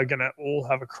 We are going to all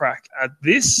have a crack at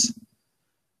this,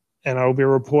 and I'll be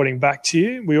reporting back to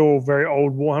you. We're all very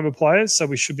old Warhammer players, so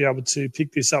we should be able to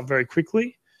pick this up very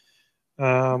quickly. So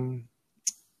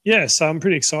I'm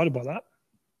pretty excited by that.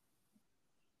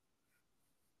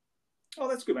 Oh,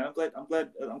 that's good, man. I'm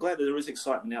glad that there is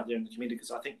excitement out there in the community,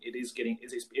 because I think it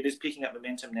is picking up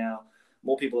momentum now.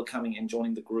 More people are coming and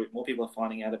joining the group. More people are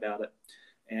finding out about it,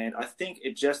 and I think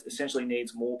it just essentially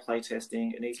needs more play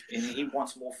testing. And he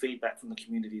wants more feedback from the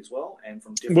community as well, and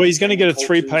from different. Well, he's going to get a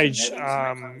 3-page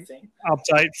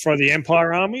update for the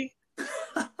Empire Army,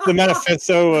 the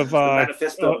manifesto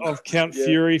of Count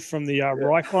Fury from the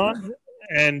Reichland,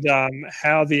 and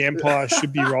how the Empire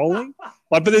should be rolling.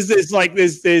 But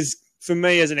there's for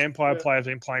me as an Empire player, I've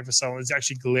been playing for so long, there's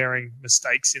actually glaring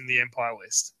mistakes in the Empire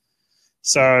list.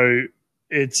 So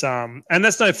it's and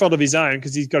that's no fault of his own,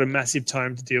 because he's got a massive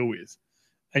tome to deal with,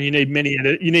 and you need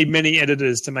many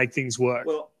editors to make things work.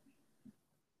 Well,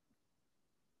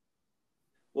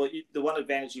 the one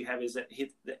advantage you have is that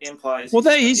the Empire.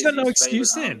 He's got no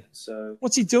excuse then. So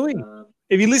what's he doing?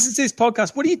 If he listens to this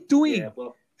podcast, what are you doing? Yeah,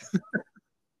 well.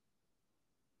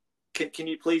 Can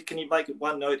you make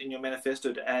one note in your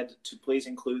manifesto to add to please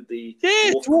include the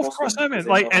dwarf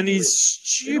crossover, and his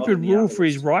stupid rule for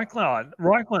his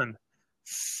Reichland.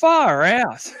 Far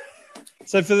out.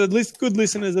 So for the good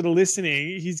listeners that are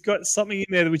listening, he's got something in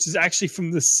there which is actually from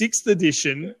the 6th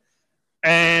edition,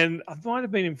 and I might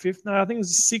have been in 5th. No, I think it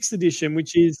was the 6th edition,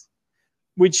 which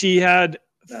he had.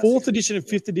 4th edition and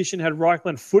 5th edition had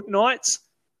Reichland Foot Knights.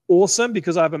 Awesome,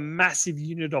 because I have a massive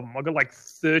unit of them. I've got like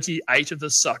 38 of the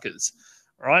suckers,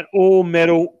 right? All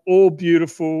metal, all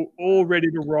beautiful, all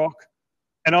ready to rock.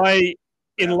 And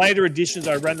in later editions,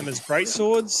 I ran them as great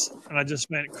swords, and I just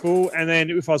went cool. And then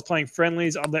if I was playing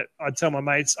friendlies, I'd tell my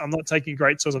mates, I'm not taking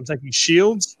great swords, I'm taking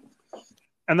shields.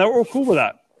 And they were all cool with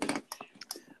that.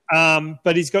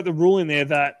 But he's got the rule in there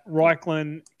that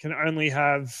Reichland you can only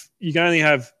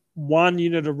have one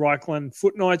unit of Reichland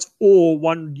Foot Knights or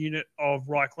one unit of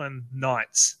Reichland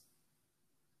Knights.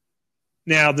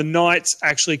 Now, the Knights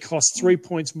actually cost 3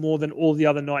 points more than all the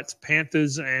other Knights,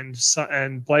 Panthers,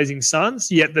 and Blazing Suns,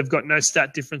 yet they've got no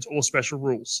stat difference or special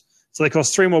rules. So they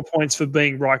cost 3 more points for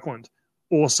being Reichland.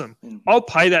 Awesome. I'll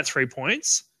pay that 3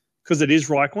 points because it is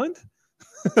Reichland.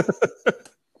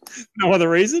 No other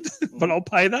reason, but I'll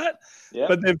pay that. Yeah.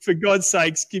 But then, for God's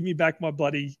sakes, give me back my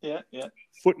bloody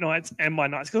Foot Knights and my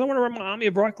Knights, because I want to run my Army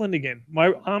of Reichland again.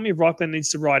 My Army of Reichland needs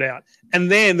to ride out. And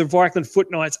then the Reichland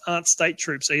Foot Knights aren't state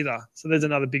troops either. So there's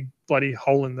another big bloody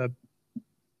hole in the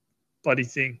bloody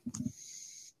thing.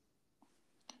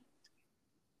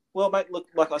 Well, mate, look,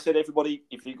 like I said, everybody,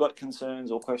 if you've got concerns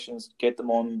or questions, get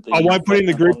them on the... I won't put in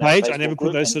the group page. I never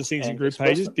put those sort of things in group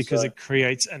pages because it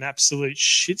creates an absolute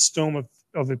shitstorm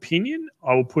of opinion.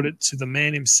 I will put it to the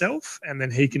man himself, and then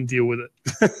he can deal with it.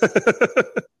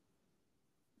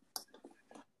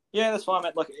 Yeah, that's fine,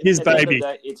 mate. Like his baby.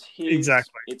 Day, it's his.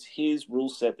 Exactly. It's his rule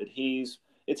set that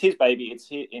it's his baby. It's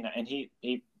his, and he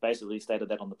basically stated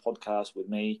that on the podcast with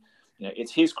me.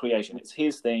 It's his creation. It's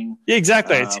his thing. Yeah,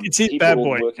 exactly. It's his bad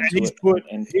boy,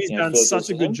 and he's done such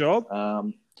a good job.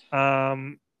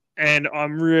 And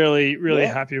I'm really, really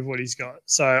happy with what he's got.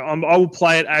 So I will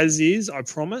play it as is. I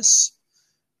promise.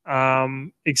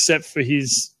 Except for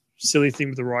his silly thing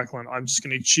with the Reichland, I'm just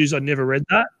going to choose. I never read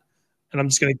that. And I'm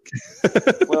just going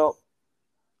to... Well,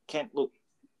 Kent, look,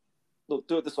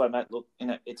 do it this way, mate. Look,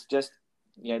 it's just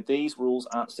these rules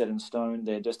aren't set in stone.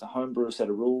 They're just a homebrew set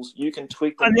of rules. You can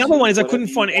tweak them. And the other one is I couldn't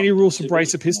whatever find you any want rules them for to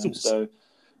bracer be, pistols. So,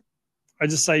 I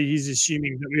just say he's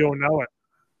assuming that we all know it.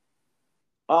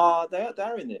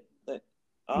 they're in there.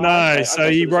 No,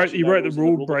 so he wrote the rules in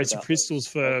rule rulebook bracer about pistols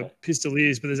those. for Okay.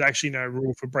 pistoliers, but there's actually no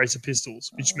rule for bracer pistols,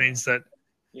 which means that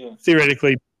Yeah.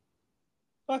 theoretically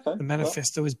Okay. the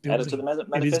manifesto is Well, add it to building. the It is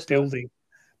manifesto. building.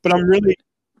 But I'm really,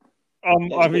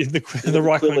 Yeah, I mean, the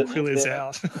Reichman Quill quill in is there.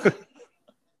 out.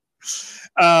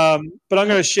 But I'm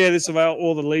going to share this with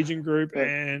all the Legion group,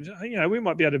 and we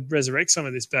might be able to resurrect some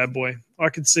of this bad boy. I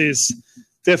could see us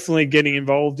definitely getting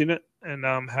involved in it and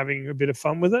having a bit of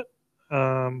fun with it.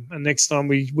 And next time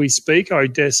we speak, I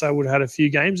dare say I would have had a few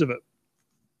games of it.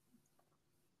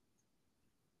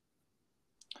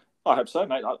 I hope so,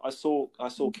 mate. I saw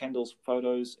Kendall's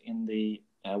photos in the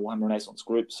Warhammer Renaissance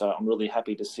group, so I'm really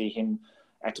happy to see him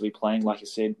actively playing, like you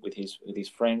said, with his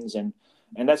friends, and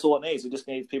that's all it needs. It just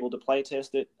needs people to play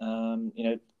test it,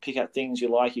 pick out things you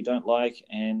like, you don't like,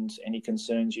 and any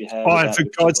concerns you have. And for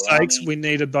God's sakes, army, we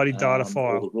need a bloody data all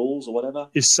file. the rules or whatever.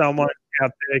 If someone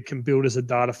out there can build us a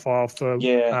data file for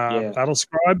Battle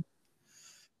Scribe,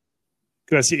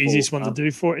 that's the easiest one to do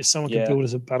for it. If someone can build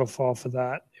us a battle file for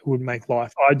that, it would make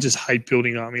life. I just hate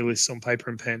building army lists on paper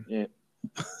and pen. Yeah.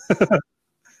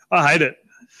 I hate it.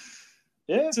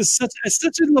 Yeah. It's such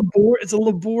a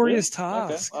laborious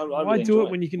task. Okay. Why really do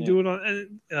it when you can do it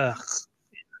on?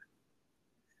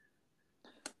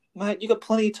 Mate, you got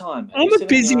plenty of time. I'm a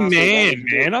busy man,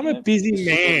 man. I'm a busy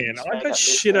man. I got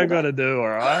shit I got to do, all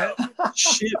right?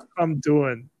 Shit I'm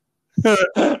doing.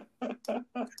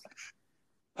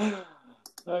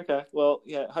 Okay. Well,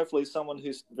 yeah, hopefully someone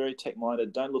who's very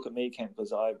tech-minded, don't look at me, Kent,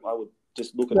 because I would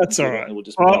just look at That's it. all right. And it would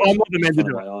just I'm not the man to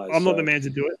do it. I'm not the man to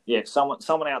do it. Yeah,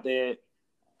 someone out there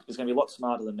is going to be a lot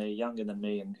smarter than me, younger than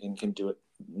me, and can do it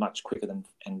much quicker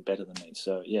and better than me.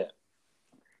 So, yeah.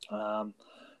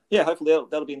 Hopefully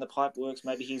that'll be in the pipe works.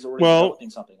 Maybe he's already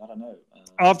developing something. I don't know.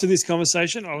 After this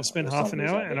conversation, I will spend half an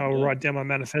hour and I will write down my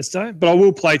manifesto. But I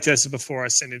will play test it before I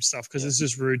send him stuff because it's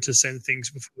just rude to send things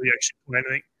before you actually play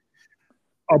anything.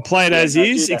 I'll play it as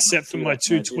is, except for my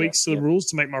two tweaks to the rules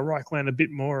to make my Reichland a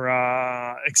bit more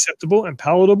acceptable and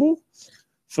palatable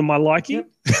for my liking.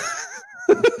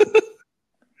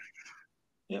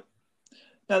 Yep.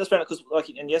 No, that's fair enough, because like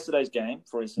in yesterday's game,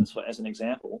 for instance, as an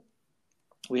example,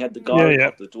 we had the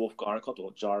gyrocopter, the dwarf gyrocopter,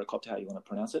 or gyrocopter, how you want to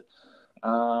pronounce it.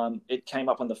 It came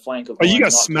up on the flank of. Oh, you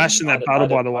got smashed in that battle,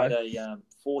 by the way. I had a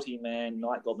 40-man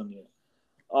Night Goblin unit.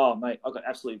 Oh, mate, I got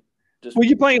absolutely. Well,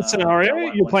 you're playing a scenario.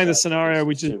 You're playing the scenario,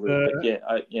 which is we're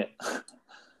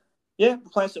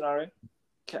playing scenario.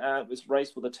 It was race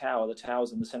for the tower. The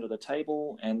tower's in the center of the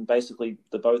table, and basically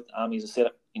both armies are set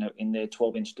up, in their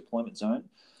 12-inch deployment zone,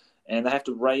 and they have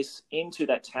to race into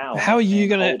that tower. How are you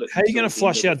gonna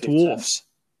flush out dwarfs?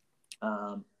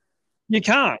 You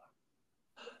can't.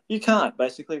 You can't,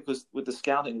 basically, because with the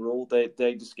scouting rule,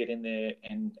 they just get in there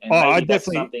and I would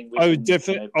definitely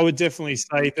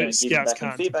say that scouts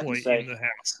can't deploy in the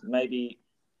house. Maybe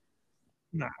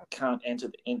can't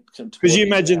enter because you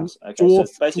imagine dwarf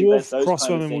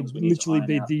crossbowmen would literally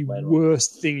be the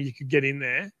worst thing you could get in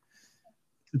there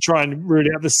to try and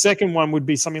root out. The second one would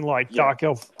be something like Dark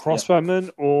Elf crossbowmen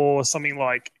or something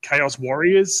like Chaos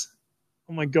Warriors.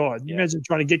 Oh my God! Imagine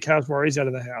trying to get Chaos Warriors out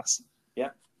of the house.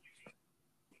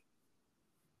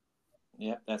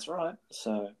 Yeah, that's right.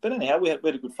 So, but anyhow, we had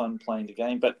a good fun playing the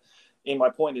game. But my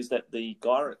point is that the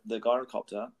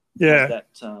gyrocopter, has that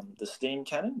the steam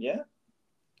cannon,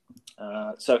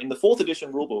 so in the 4th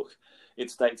edition rulebook, it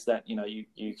states that you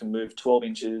can move 12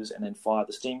 inches and then fire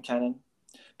the steam cannon.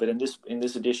 But in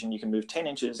this edition, you can move 10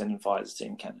 inches and then fire the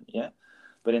steam cannon.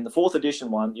 But in the 4th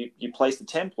edition one, you place the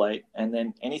template, and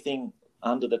then anything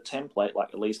under the template,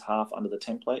 like at least half under the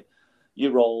template,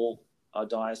 you roll a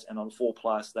dice, and on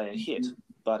 4+, they are hit.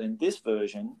 But in this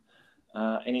version,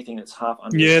 anything that's half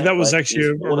under the template, that was actually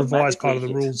a revised part of the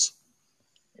hit. rules.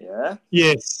 Yeah?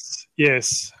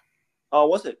 Yes. Oh,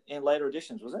 was it? In later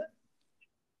editions, was it?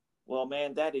 Well,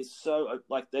 man, that is so...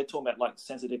 they're talking about,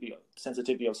 sensitivity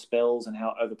of spells and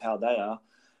how overpowered they are.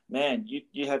 Man,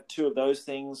 you have 2 of those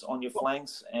things on your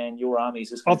flanks, and your army is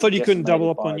just... I thought you couldn't double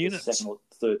up on units. Second or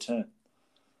third turn.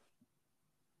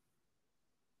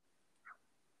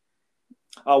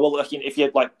 Oh well, if you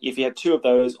had 2 of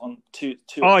those on two.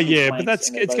 Oh two yeah,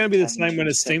 flanks, but it's going to be the same when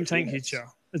a steam tank hits you.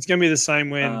 It's going to be the same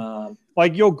when,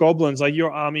 your goblins,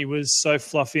 your army was so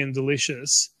fluffy and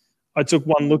delicious. I took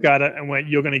one look at it and went,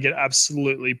 "You're going to get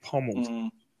absolutely pommeled."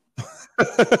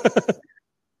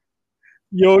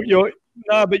 No,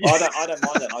 but I don't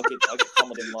mind that. I get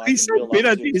pommeled in life. He's so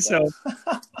bitter to yourself.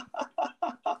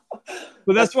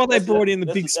 But that's why they brought in the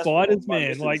that's- big that's what spiders, my man.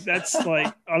 missus- Like that's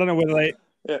like I don't know whether they.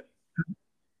 Yeah.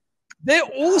 They're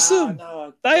awesome.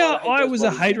 No, They God, are. hate I those was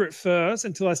a bloody hater things. at first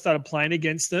until I started playing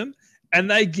against them, and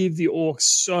they give the orcs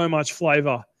so much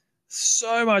flavor,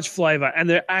 and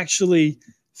they're actually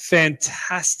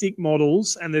fantastic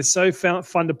models, and they're so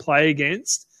fun to play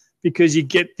against because you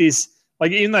get this.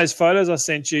 Like in those photos I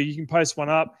sent you, you can post one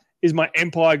up. Is my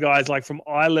Empire guys like from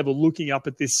eye level looking up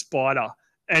at this spider,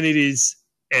 and it is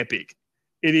epic.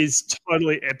 It is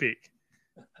totally epic.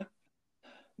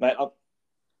 Mate,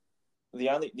 the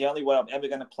only way I'm ever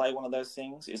going to play one of those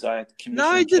things is I commission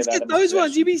No, just Kev get Adams those to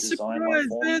ones. You'd be actually design one surprised.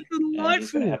 for They're me, and he's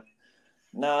delightful. gonna have-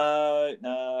 No.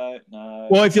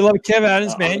 Well, if you love Kev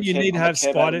Adams, I'm man, a you Kev- need to I'm a have Kev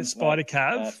Spider Adams, Spider mate,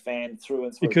 Cav fan through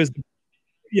and through. because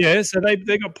so they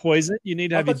got poison. You need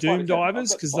to have I've your got Doom Spider Cav. I've Divers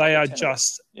got because Spider they are 10 of them.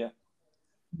 just Yeah.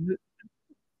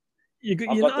 you.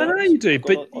 I've got I know those. you do, I've got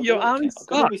but all- I've your got all the army I've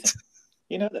got everything. sucked.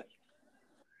 You know that.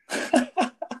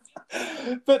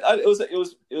 But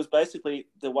it was basically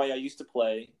the way I used to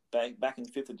play back in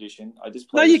 5th edition. I just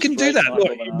No, played you can do straight that. Night Look,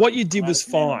 Goblin what army, you did was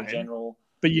Commander fine, General.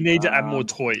 but you need to add more Um,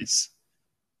 toys.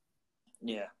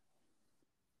 Yeah.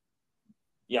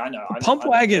 Yeah, I know. Pump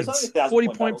There's wagons, only 1,000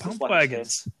 40-point battles, pump it's like a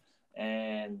wagons. chess.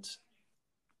 And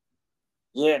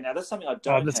yeah, now that's something I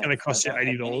don't. That's going to cost you I don't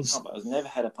have any $80. I've never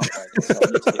had a pump wagon, so I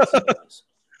need to get some of those.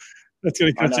 That's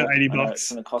going to I cost know, you I know, $80.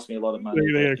 it's going to cost me a lot of money.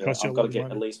 They're But, gonna cost you I've a got lot to of get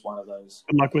money. at least one of those.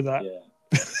 Good luck with that.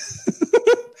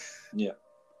 Yeah.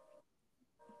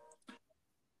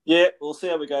 Yeah, we'll see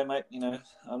how we go, mate. You know,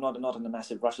 I'm not in a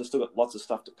massive rush. I've still got lots of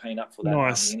stuff to paint up for that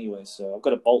Nice. army anyway. So I've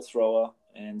got a bolt thrower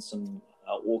and some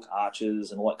orc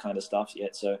archers and all that kind of stuff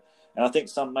yet. So, and I think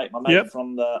my mate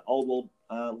from the Old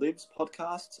World Lives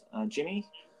podcast, Jimmy,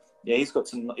 yeah, he's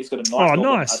got a nice goblin,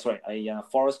 nice. a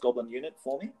forest goblin unit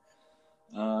for me,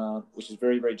 which is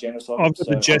very, very generous of him. I've got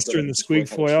the Jester and the Squig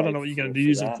for you. I don't know what you're going to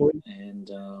use them for. And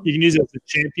you can use it as a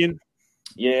champion.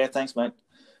 yeah, thanks, mate.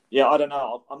 Yeah, I don't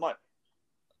know. I might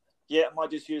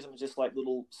just use them as just like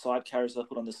little side carriers I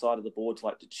put on the side of the board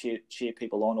to cheer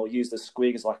people on, or use the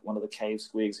Squig as like one of the cave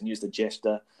Squigs, and use the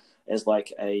Jester as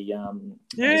like a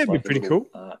it'd be pretty cool.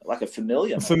 Like a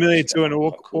familiar, Familiar to an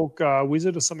orc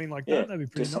wizard or something like that. That'd be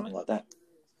pretty nice. Something like that.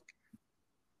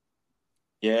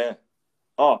 Yeah.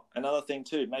 Oh, another thing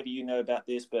too. Maybe you know about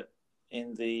this, but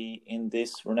in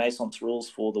this Renaissance rules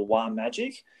for the War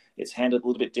Magic, it's handled a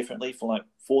little bit differently. For like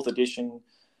 4th edition,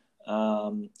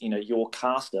 your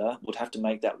caster would have to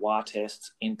make that WAR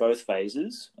test in both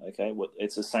phases. Okay,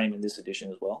 it's the same in this edition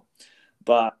as well,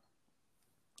 but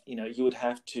you would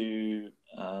have to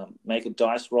make a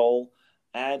dice roll,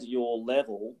 add your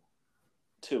level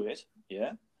to it,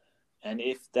 yeah, and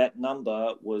if that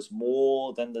number was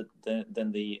more than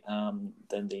the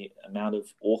amount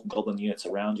of orc and goblin units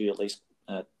around you, at least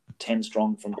 10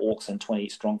 strong from orcs and 20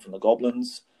 strong from the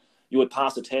goblins, you would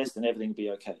pass the test and everything would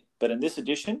be okay. But in this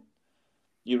edition,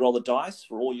 you roll a dice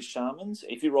for all your shamans.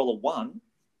 If you roll a 1,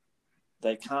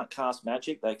 they can't cast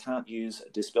magic. They can't use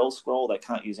a Dispel Scroll. They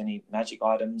can't use any magic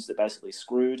items. They're basically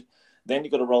screwed. Then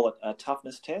you've got to roll a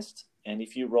toughness test. And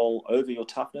if you roll over your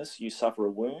toughness, you suffer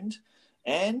a wound.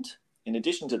 And in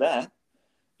addition to that,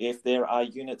 if there are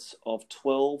units of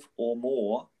 12 or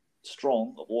more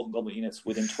strong, of orc and goblin units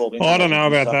within 12 inches, I don't know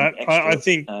about that. I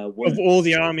think of all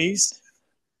the armies,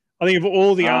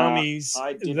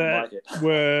 that like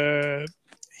were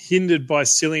hindered by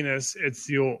silliness, it's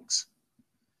the orcs.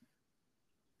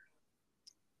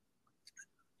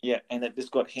 Yeah, and it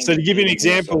just got hindered. So to give you an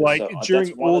example, during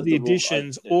that's one all of the rules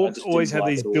editions, I orcs just always didn't have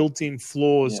like these at all. built-in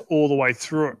flaws Yeah. all the way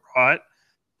through it, right?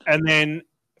 And then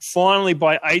finally,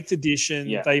 by 8th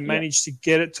edition, they managed to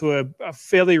get it to a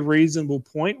fairly reasonable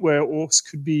point where orcs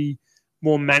could be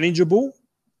more manageable,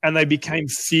 and they became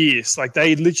fierce. Like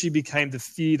they literally became the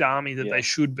feared army that they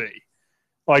should be.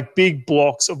 Like big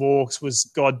blocks of orcs was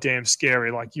goddamn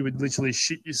scary. Like you would literally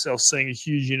shit yourself seeing a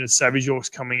huge unit of savage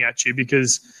orcs coming at you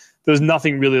because there was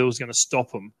nothing really that was going to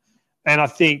stop them. And I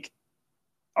think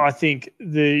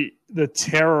the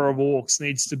terror of orcs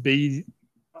needs to be,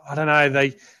 I don't know,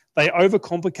 they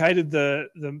overcomplicated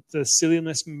the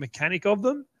silliness mechanic of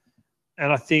them,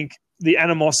 and I think the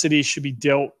animosity should be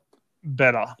dealt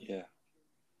better. Yeah.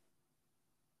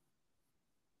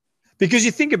 Because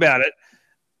you think about it,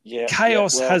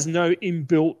 Chaos well, has no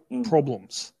inbuilt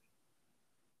problems,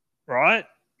 right?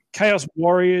 Chaos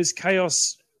warriors,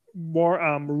 Chaos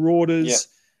marauders,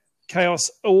 Chaos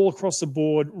all across the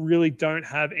board really don't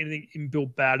have anything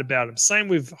inbuilt bad about them. Same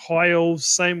with High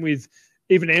Elves, same with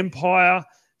even Empire.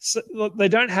 So they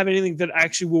don't have anything that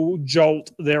actually will jolt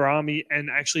their army and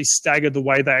actually stagger the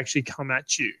way they actually come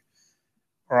at you.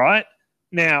 All right?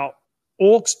 Now,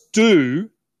 orcs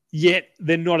do yet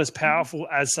they're not as powerful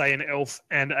as, say, an elf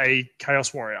and a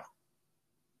chaos warrior.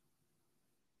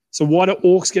 So why do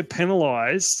orcs get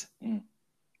penalized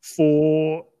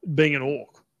for being an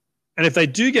orc? And if they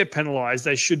do get penalized,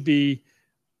 they should be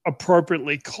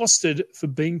appropriately costed for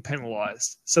being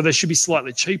penalized. So they should be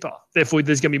slightly cheaper. Therefore,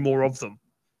 there's going to be more of them.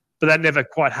 But that never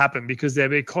quite happened because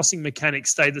their costing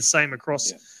mechanics stayed the same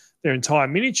across their entire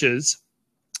miniatures,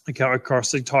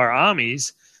 across the entire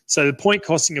armies. So the point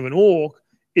costing of an orc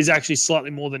is actually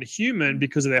slightly more than a human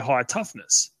because of their higher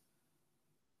toughness.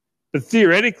 But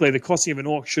theoretically, the costing of an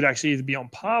orc should actually either be on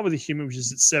par with a human, which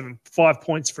is at 5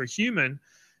 points for a human,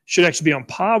 should actually be on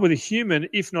par with a human,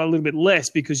 if not a little bit less,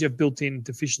 because you have built-in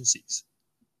deficiencies.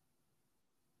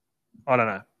 I don't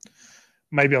know.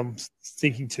 Maybe I'm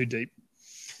thinking too deep.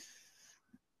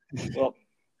 Well,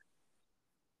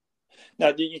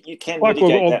 no, you can Black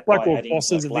mitigate that by Orc adding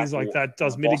bosses and things like that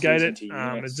does mitigate it.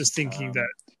 I'm units. just thinking that.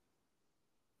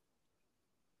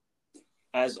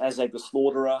 As like the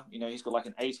Slaughterer, he's got like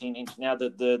an 18-inch. Now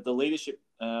the leadership.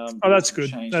 That's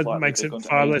good. That slightly. makes They've it gone to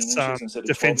far 18 less inches instead of 12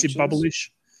 defensive inches.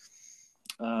 bubble-ish.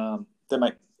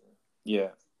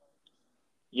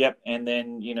 Yep. And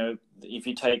then, if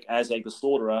you take Azag the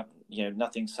Slaughterer,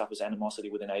 nothing suffers animosity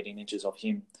within 18 inches of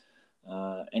him.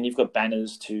 And you've got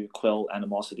banners to quell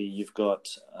animosity. You've got,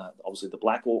 obviously, the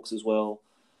Black Orcs as well.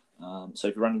 So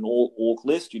if you run an all-orc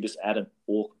list, you just add a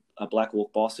Black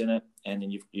Orc boss in it, and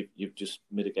then you've just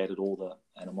mitigated all the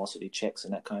animosity checks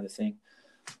and that kind of thing.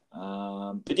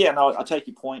 But yeah, no, I take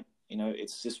your point.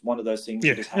 It's just one of those things.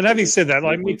 Yeah, and having said that,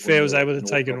 like Mick Fair was able to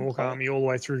take an orc army all the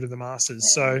way through to the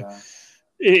Masters, so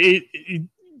it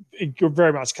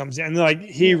very much comes down. Like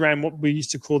he ran what we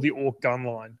used to call the orc gun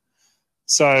line.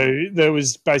 So there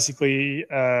was basically,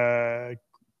 I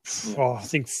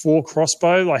think 4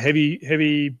 crossbow, like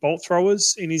heavy bolt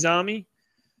throwers in his army.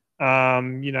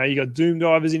 You got doom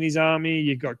divers in his army,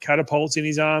 you've got catapults in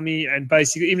his army, and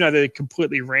basically, even though they're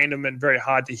completely random and very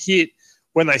hard to hit,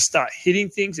 when they start hitting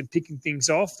things and picking things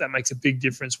off, that makes a big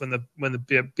difference when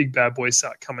the big bad boys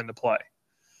start coming to play.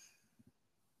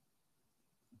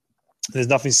 There's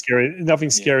nothing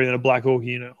scarier than a Black Orc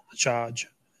unit on the charge.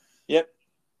 Yep.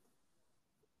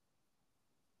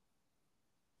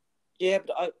 Yeah,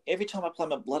 but every time I play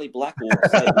my bloody Black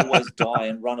Orcs, they always die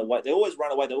and run away. They always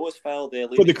run away. They always fail their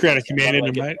leadership. Put the Crown of Command in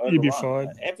them, mate. You'll be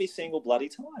fine. Every single bloody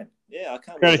time. Yeah, I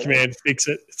can't. Crown of Command, fix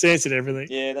it. It's answered everything.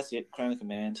 Yeah, that's it. Crown of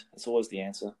Command. That's always the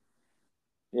answer.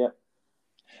 Yeah.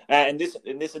 And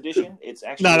in this edition, it's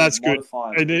actually that's good.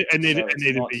 It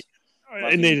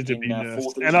needed to be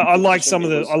nerfed. And I like some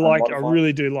of the. I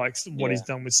really do like what he's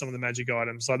done with some of the magic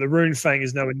items. Like the Rune Fang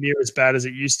is nowhere near as bad as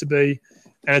it used to be,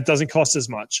 and it doesn't cost as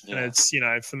much. Yeah. And it's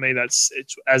for me it's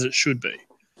as it should be.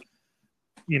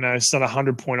 It's not a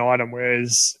 100-point item,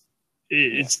 whereas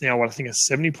it's now what I think a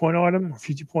 70-point item or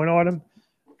 50-point item.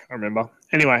 Can't remember.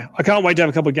 Anyway, I can't wait to have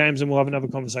a couple of games and we'll have another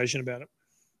conversation about it.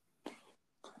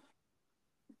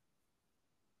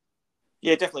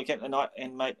 Yeah, definitely, Kent.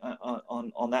 And mate,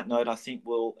 on that note, I think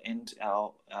we'll end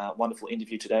our wonderful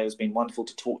interview today. It's been wonderful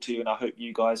to talk to you, and I hope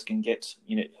you guys can get,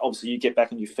 obviously you get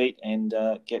back on your feet and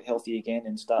get healthy again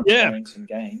and start playing some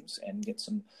games and get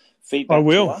some feedback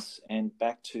to us and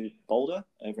back to Boulder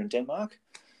over in Denmark.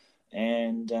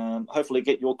 And hopefully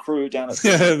get your crew down at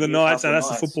the Knights. That's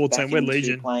the football team. We're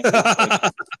Legion.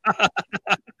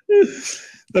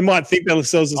 They might think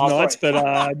themselves as Knights, but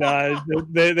no,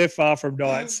 they're far from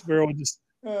Knights. We're all just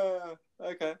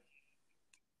okay.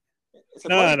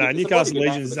 No. Newcastle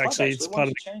Legion is actually it's part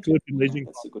of the Philippine Legion.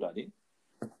 That's a good idea.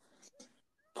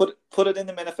 Put it in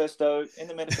the manifesto.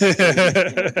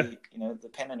 The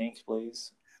pen and ink,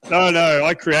 please. No,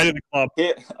 I created the club.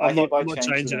 Yeah, I'm not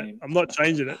changing it. I'm not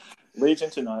changing it. Legion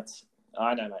to Knights.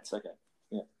 I know, mate. It's okay.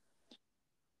 Yeah.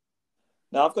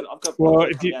 No, I've got. Well,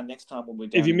 if you down next time when we're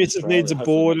down if your missus needs a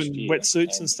board and year,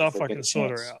 wetsuits and stuff, I can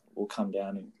sort her out. We'll come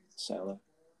down and sail her.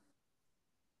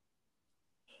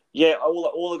 Yeah,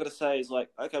 all I got to say is like,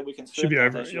 okay, we can. Should be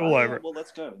over it. All over it. Well,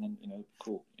 let's go, and then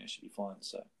cool. Should be fine.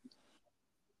 So.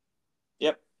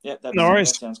 Yep. That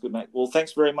sounds good, mate. Well,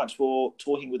 thanks very much for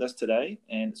talking with us today,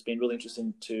 and it's been really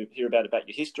interesting to hear about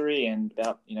your history and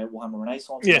about Warhammer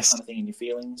Renaissance and that kind of thing and your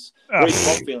feelings. Very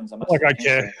strong feelings, I must say. I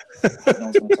care. No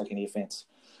one's going to take any offence.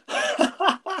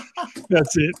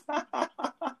 That's it.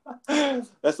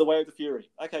 That's the way of the Fury.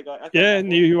 Okay, guys. Okay, yeah,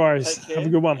 no worries. Have a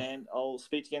good one. And I'll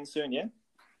speak to you again soon, yeah?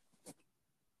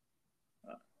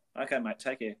 Okay, mate.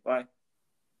 Take care. Bye.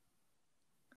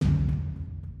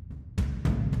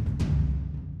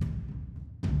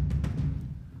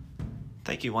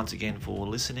 Thank you once again for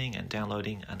listening and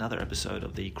downloading another episode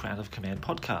of the Crown of Command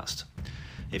podcast.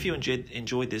 If you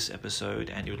enjoyed this episode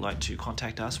and you would like to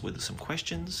contact us with some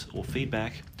questions or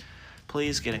feedback,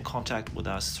 please get in contact with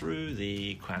us through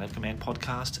the Crown of Command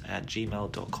podcast at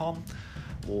gmail.com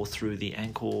or through the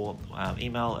Anchor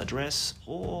email address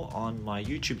or on my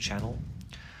YouTube channel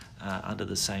under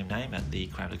the same name at the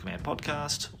Crown of Command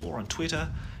podcast, or on Twitter,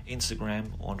 Instagram,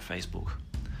 or on Facebook.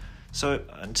 So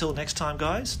until next time,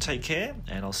 guys, take care,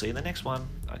 and I'll see you in the next one.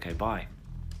 Okay, bye.